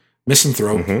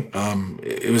misanthrope.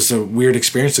 It was a weird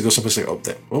experience to go someplace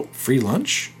like, free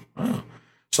lunch. Oh.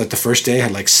 So like the first day I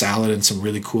had like salad and some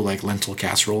really cool like lentil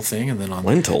casserole thing, and then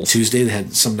on Tuesday they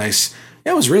had some nice.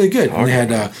 Yeah, it was really good. And they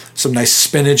had some nice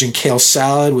spinach and kale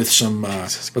salad with some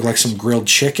looked like some grilled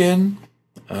chicken.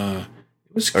 It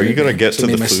was good, Are you going to get to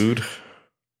the food?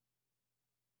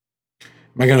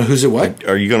 Am I going to who's it what?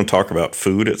 Are you going to talk about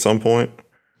food at some point?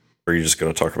 Or are you just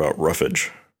going to talk about roughage?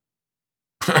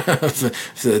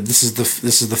 This is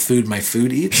the food my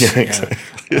food eats. Yeah, exactly.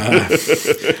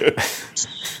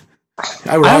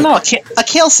 I don't know. A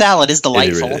kale salad is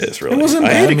delightful. It is really. It wasn't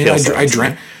bad. I mean, I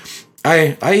drank.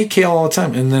 I eat kale all the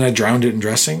time, and then I drowned it in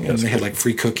dressing, and they had like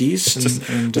free cookies.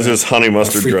 There's just honey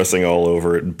mustard dressing all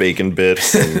over it, bacon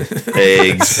bits, and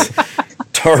eggs,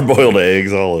 hard-boiled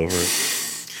eggs all over it.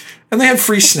 And they had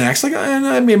free snacks. Like, and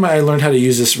I learned how to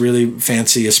use this really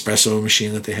fancy espresso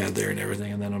machine that they had there and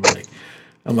everything. And then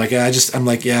I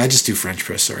just do French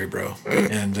press. Sorry, bro.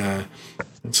 And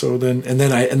so then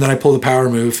I pull the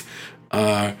power move.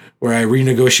 Where I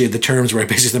renegotiate the terms where I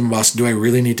basically said to my boss, do I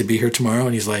really need to be here tomorrow?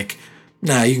 And he's like,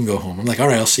 nah, you can go home. I'm like, all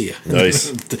right, I'll see you.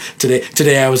 Nice.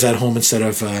 Today I was at home instead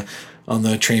of on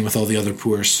the train with all the other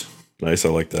poors. Nice, I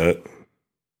like that.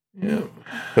 Yeah.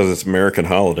 Because it's American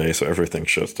holiday, so everything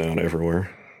shuts down everywhere.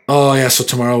 Oh, yeah, so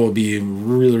tomorrow will be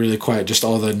really, really quiet. Just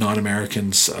all the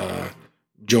non-Americans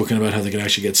joking about how they can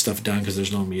actually get stuff done because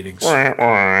there's no meetings.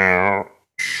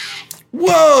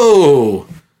 Whoa!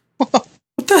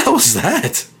 What the hell was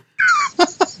that?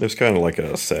 There's kind of like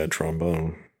a sad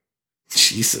trombone.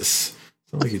 Jesus.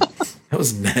 That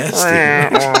was nasty.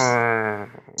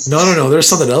 No. There's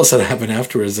something else that happened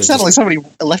afterwards. It sounded like somebody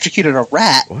electrocuted a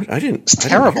rat. What? It's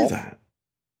terrible. Hear that.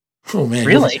 Oh, man.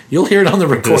 Really? You'll hear it on the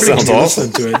recording. That sounds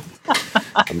awesome. Listen to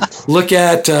it. Look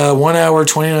at 1 hour,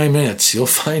 29 minutes. You'll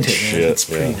find it, man. It's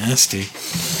pretty nasty.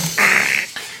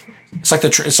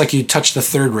 It's like you touched the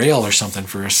third rail or something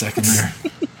for a second there.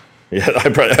 Yeah, I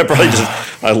probably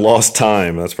just I lost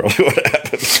time. That's probably what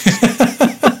happened.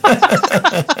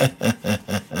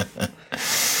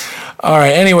 All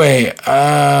right. Anyway,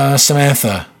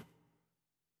 Samantha,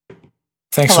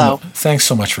 thanks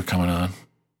so much for coming on.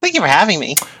 Thank you for having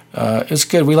me. It's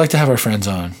good. We like to have our friends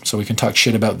on so we can talk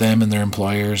shit about them and their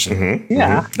employers. And,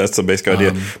 yeah, that's the basic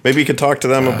idea. Maybe you could talk to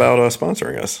them about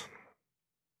sponsoring us.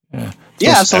 Yeah.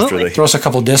 Absolutely. Throw us a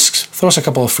couple discs. Throw us a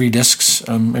couple of free discs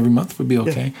every month would be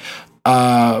okay.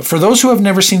 Yeah. For those who have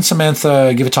never seen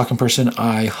Samantha give a talk in person,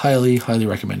 I highly, highly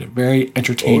recommend it. Very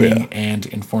entertaining and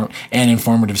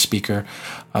informative speaker.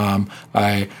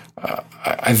 I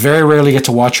very rarely get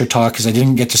to watch her talk because I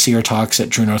didn't get to see her talks at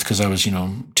True North because I was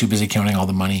too busy counting all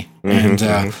the money. And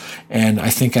I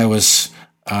think I was.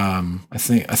 I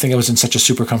think I was in such a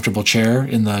super comfortable chair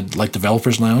in the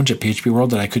developers lounge at PHP World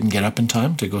that I couldn't get up in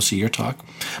time to go see your talk.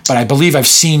 But I believe I've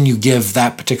seen you give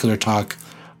that particular talk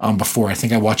before. I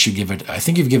think I watched you give it. I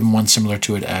think you've given one similar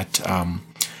to it at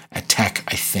Tech,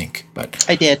 I think. But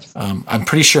I did. I'm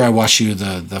pretty sure I watched you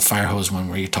the fire hose one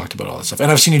where you talked about all that stuff. And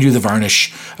I've seen you do the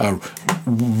varnish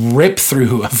rip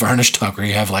through a varnish talk where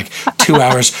you have like 2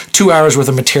 hours worth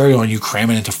of material and you cram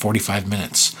it into 45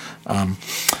 minutes.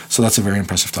 So that's a very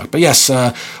impressive talk. But yes,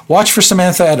 watch for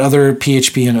Samantha at other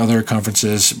PHP and other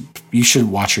conferences. You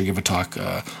should watch her give a talk.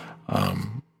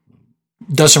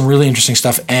 Does some really interesting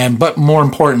stuff, but more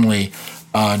importantly,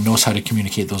 knows how to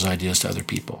communicate those ideas to other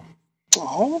people.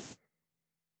 Oh.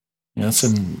 Yeah, that's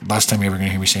the last time you're ever going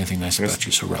to hear me say anything nice about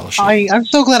you, so relish it. I'm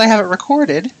so glad I have it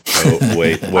recorded. Oh,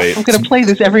 wait. I'm going to play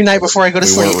this every night before I go to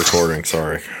sleep. We weren't recording,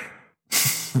 sorry.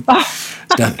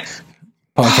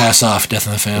 Podcast off, death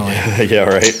in the family. Yeah,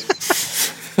 right.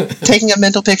 Taking a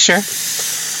mental picture.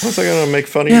 Was I going to make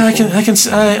fun of you? Yeah,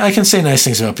 I can say nice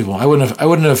things about people. I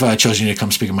wouldn't have chosen you to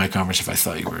come speak at my conference if I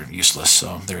thought you were useless.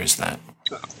 So there is that.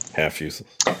 Half useless.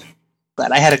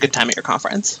 But I had a good time at your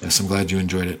conference. Yes, I'm glad you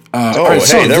enjoyed it. That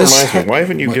reminds me. Why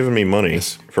haven't you given me money?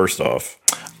 First off,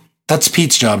 that's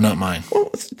Pete's job, not mine. Well,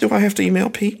 do I have to email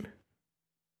Pete?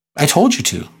 I told you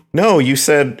to. No, you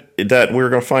said that we were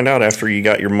going to find out after you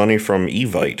got your money from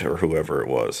Evite or whoever it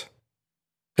was.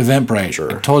 Eventbrite.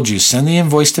 Sure. I told you, send the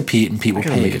invoice to Pete and Pete will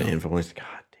pay you. An invoice. God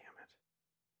damn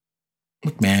it.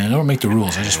 Look, man, I don't make the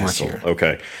rules. I just work here.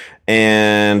 Okay.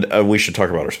 And we should talk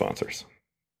about our sponsors.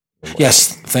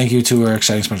 Yes. Thank you to our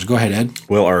exciting sponsors. Go ahead, Ed.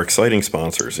 Well, our exciting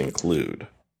sponsors include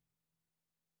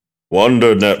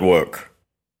Wonder Network.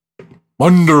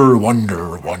 Wonder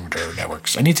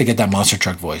Networks. I need to get that monster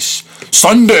truck voice.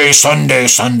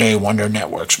 Sunday, Wonder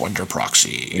Networks, Wonder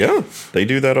Proxy. Yeah, they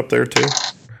do that up there too.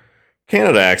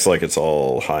 Canada acts like it's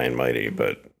all high and mighty,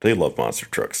 but they love monster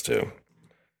trucks too.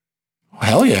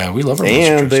 Hell yeah, we love our monster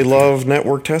trucks. And they love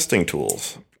network testing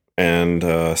tools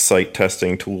and site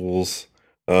testing tools,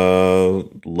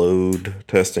 load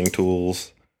testing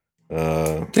tools.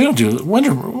 They don't do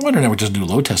Wonder Network doesn't do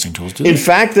load testing tools, do they? In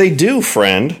fact, they do,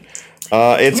 friend.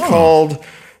 It's called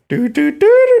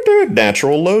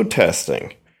natural load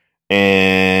testing,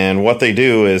 and what they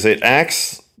do is it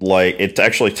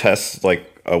actually tests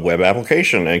like a web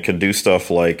application and can do stuff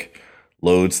like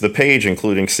loads the page,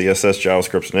 including CSS,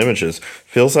 JavaScript, and images,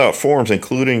 fills out forms,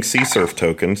 including CSRF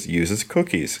tokens, uses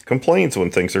cookies, complains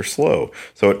when things are slow.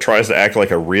 So it tries to act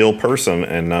like a real person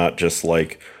and not just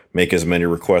like make as many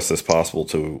requests as possible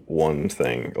to one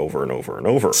thing over and over and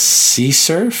over.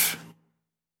 CSRF?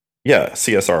 Yeah,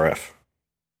 CSRF.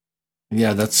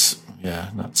 Yeah, not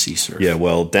CSRF. Yeah,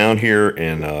 well, down here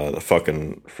in the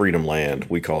fucking Freedom Land,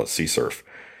 we call it CSRF.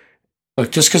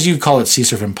 Look, just because you call it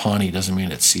CSRF in Pawnee doesn't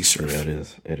mean it's CSRF. Yeah, it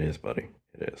is. It is, buddy.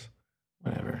 It is.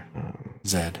 Whatever.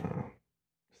 Zed.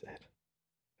 Zed.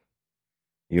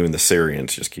 You and the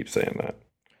Syrians just keep saying that.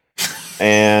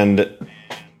 And...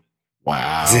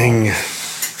 Wow. Zing.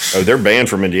 Oh, they're banned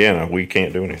from Indiana. We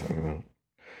can't do anything about it.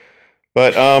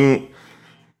 But,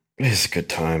 it's good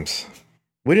times.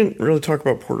 We didn't really talk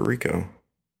about Puerto Rico.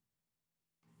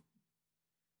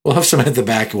 We'll have some at the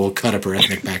back and we'll cut up her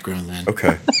ethnic background then.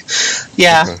 Okay.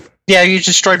 Yeah. Okay. Yeah, you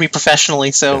destroyed me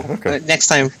professionally, so okay. Next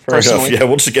time, Fair personally. enough. Yeah,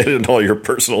 we'll just get into all your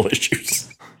personal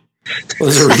issues. Well,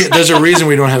 there's a reason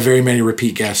we don't have very many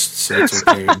repeat guests, so it's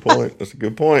okay. Good point. That's a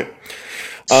good point.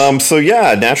 So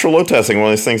yeah, natural load testing,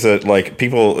 one of these things that like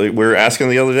people, we were asking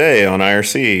the other day on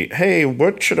IRC, hey,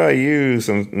 what should I use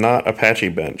and not Apache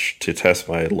Bench to test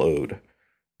my load?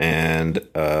 And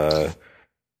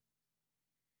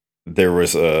there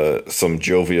was some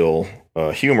jovial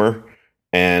humor,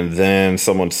 and then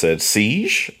someone said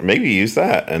Siege, maybe use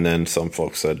that. And then some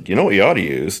folks said, you know what you ought to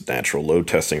use? Natural load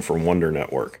testing from Wonder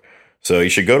Network. So you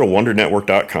should go to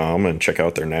wondernetwork.com and check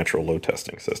out their natural load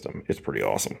testing system. It's pretty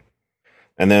awesome.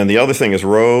 And then the other thing is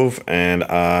Rove, and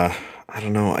I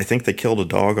don't know, I think they killed a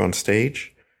dog on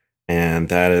stage, and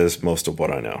that is most of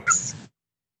what I know.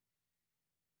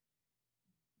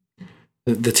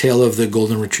 The tale of the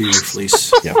golden retriever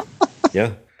fleece. Yeah.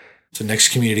 Yeah. So next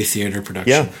community theater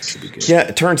production. Yeah. Should be good. Yeah,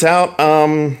 it turns out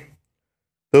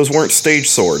those weren't stage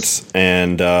swords,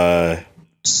 and a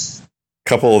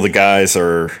couple of the guys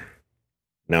are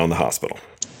now in the hospital.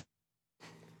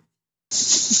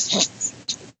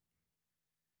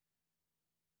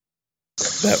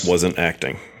 That wasn't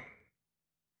acting.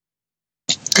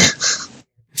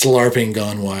 It's LARPing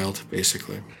gone wild,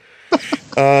 basically.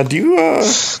 Do you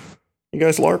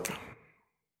guys LARP?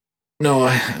 No,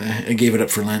 I gave it up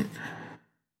for Lent.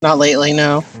 Not lately,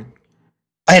 no.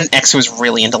 I had an ex who was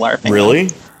really into LARPing. Really?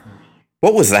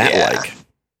 What was that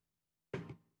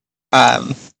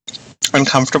like?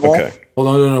 Uncomfortable. Okay. Hold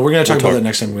on, no. We're going to talk about that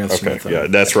next time we have Okay, some. yeah,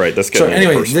 that's right. Let's get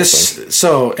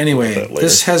so anyway,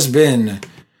 this has been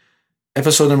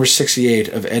episode number 68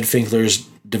 of Ed Finkler's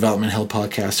Development Hell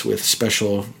podcast with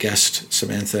special guest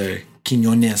Samantha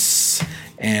Quinones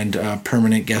and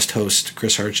permanent guest host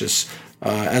Chris Harchis.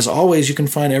 As always, you can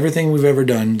find everything we've ever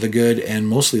done, the good and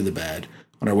mostly the bad,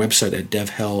 on our website at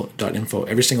devhell.info.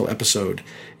 Every single episode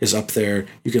is up there.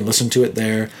 You can listen to it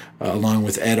there, along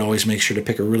with Ed. Always make sure to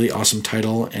pick a really awesome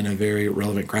title and a very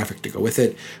relevant graphic to go with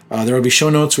it. There will be show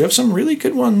notes. We have some really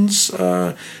good ones.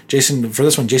 Jason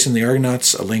the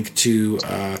Argonauts, a link to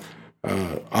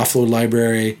Offload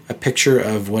Library, a picture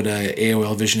of what a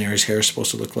AOL Visionary's hair is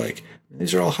supposed to look like.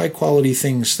 These are all high-quality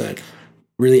things that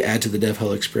really add to the Dev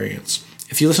Hell experience.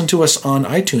 If you listen to us on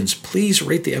iTunes, please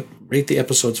rate the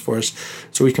episodes for us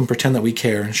so we can pretend that we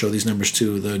care and show these numbers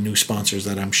to the new sponsors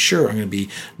that I'm sure are going to be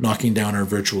knocking down our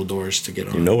virtual doors to get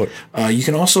on. You know it. You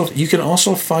can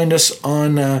also find us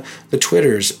on the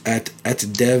Twitters at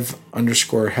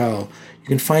dev_hell. You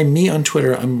can find me on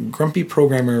Twitter. I'm Grumpy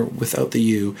Programmer without the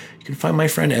U. You can find my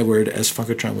friend Edward as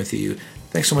Funkatron with the U.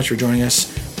 Thanks so much for joining us,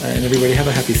 and everybody have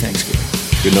a happy Thanksgiving.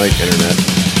 Good night, Internet.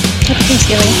 Happy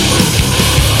Thanksgiving.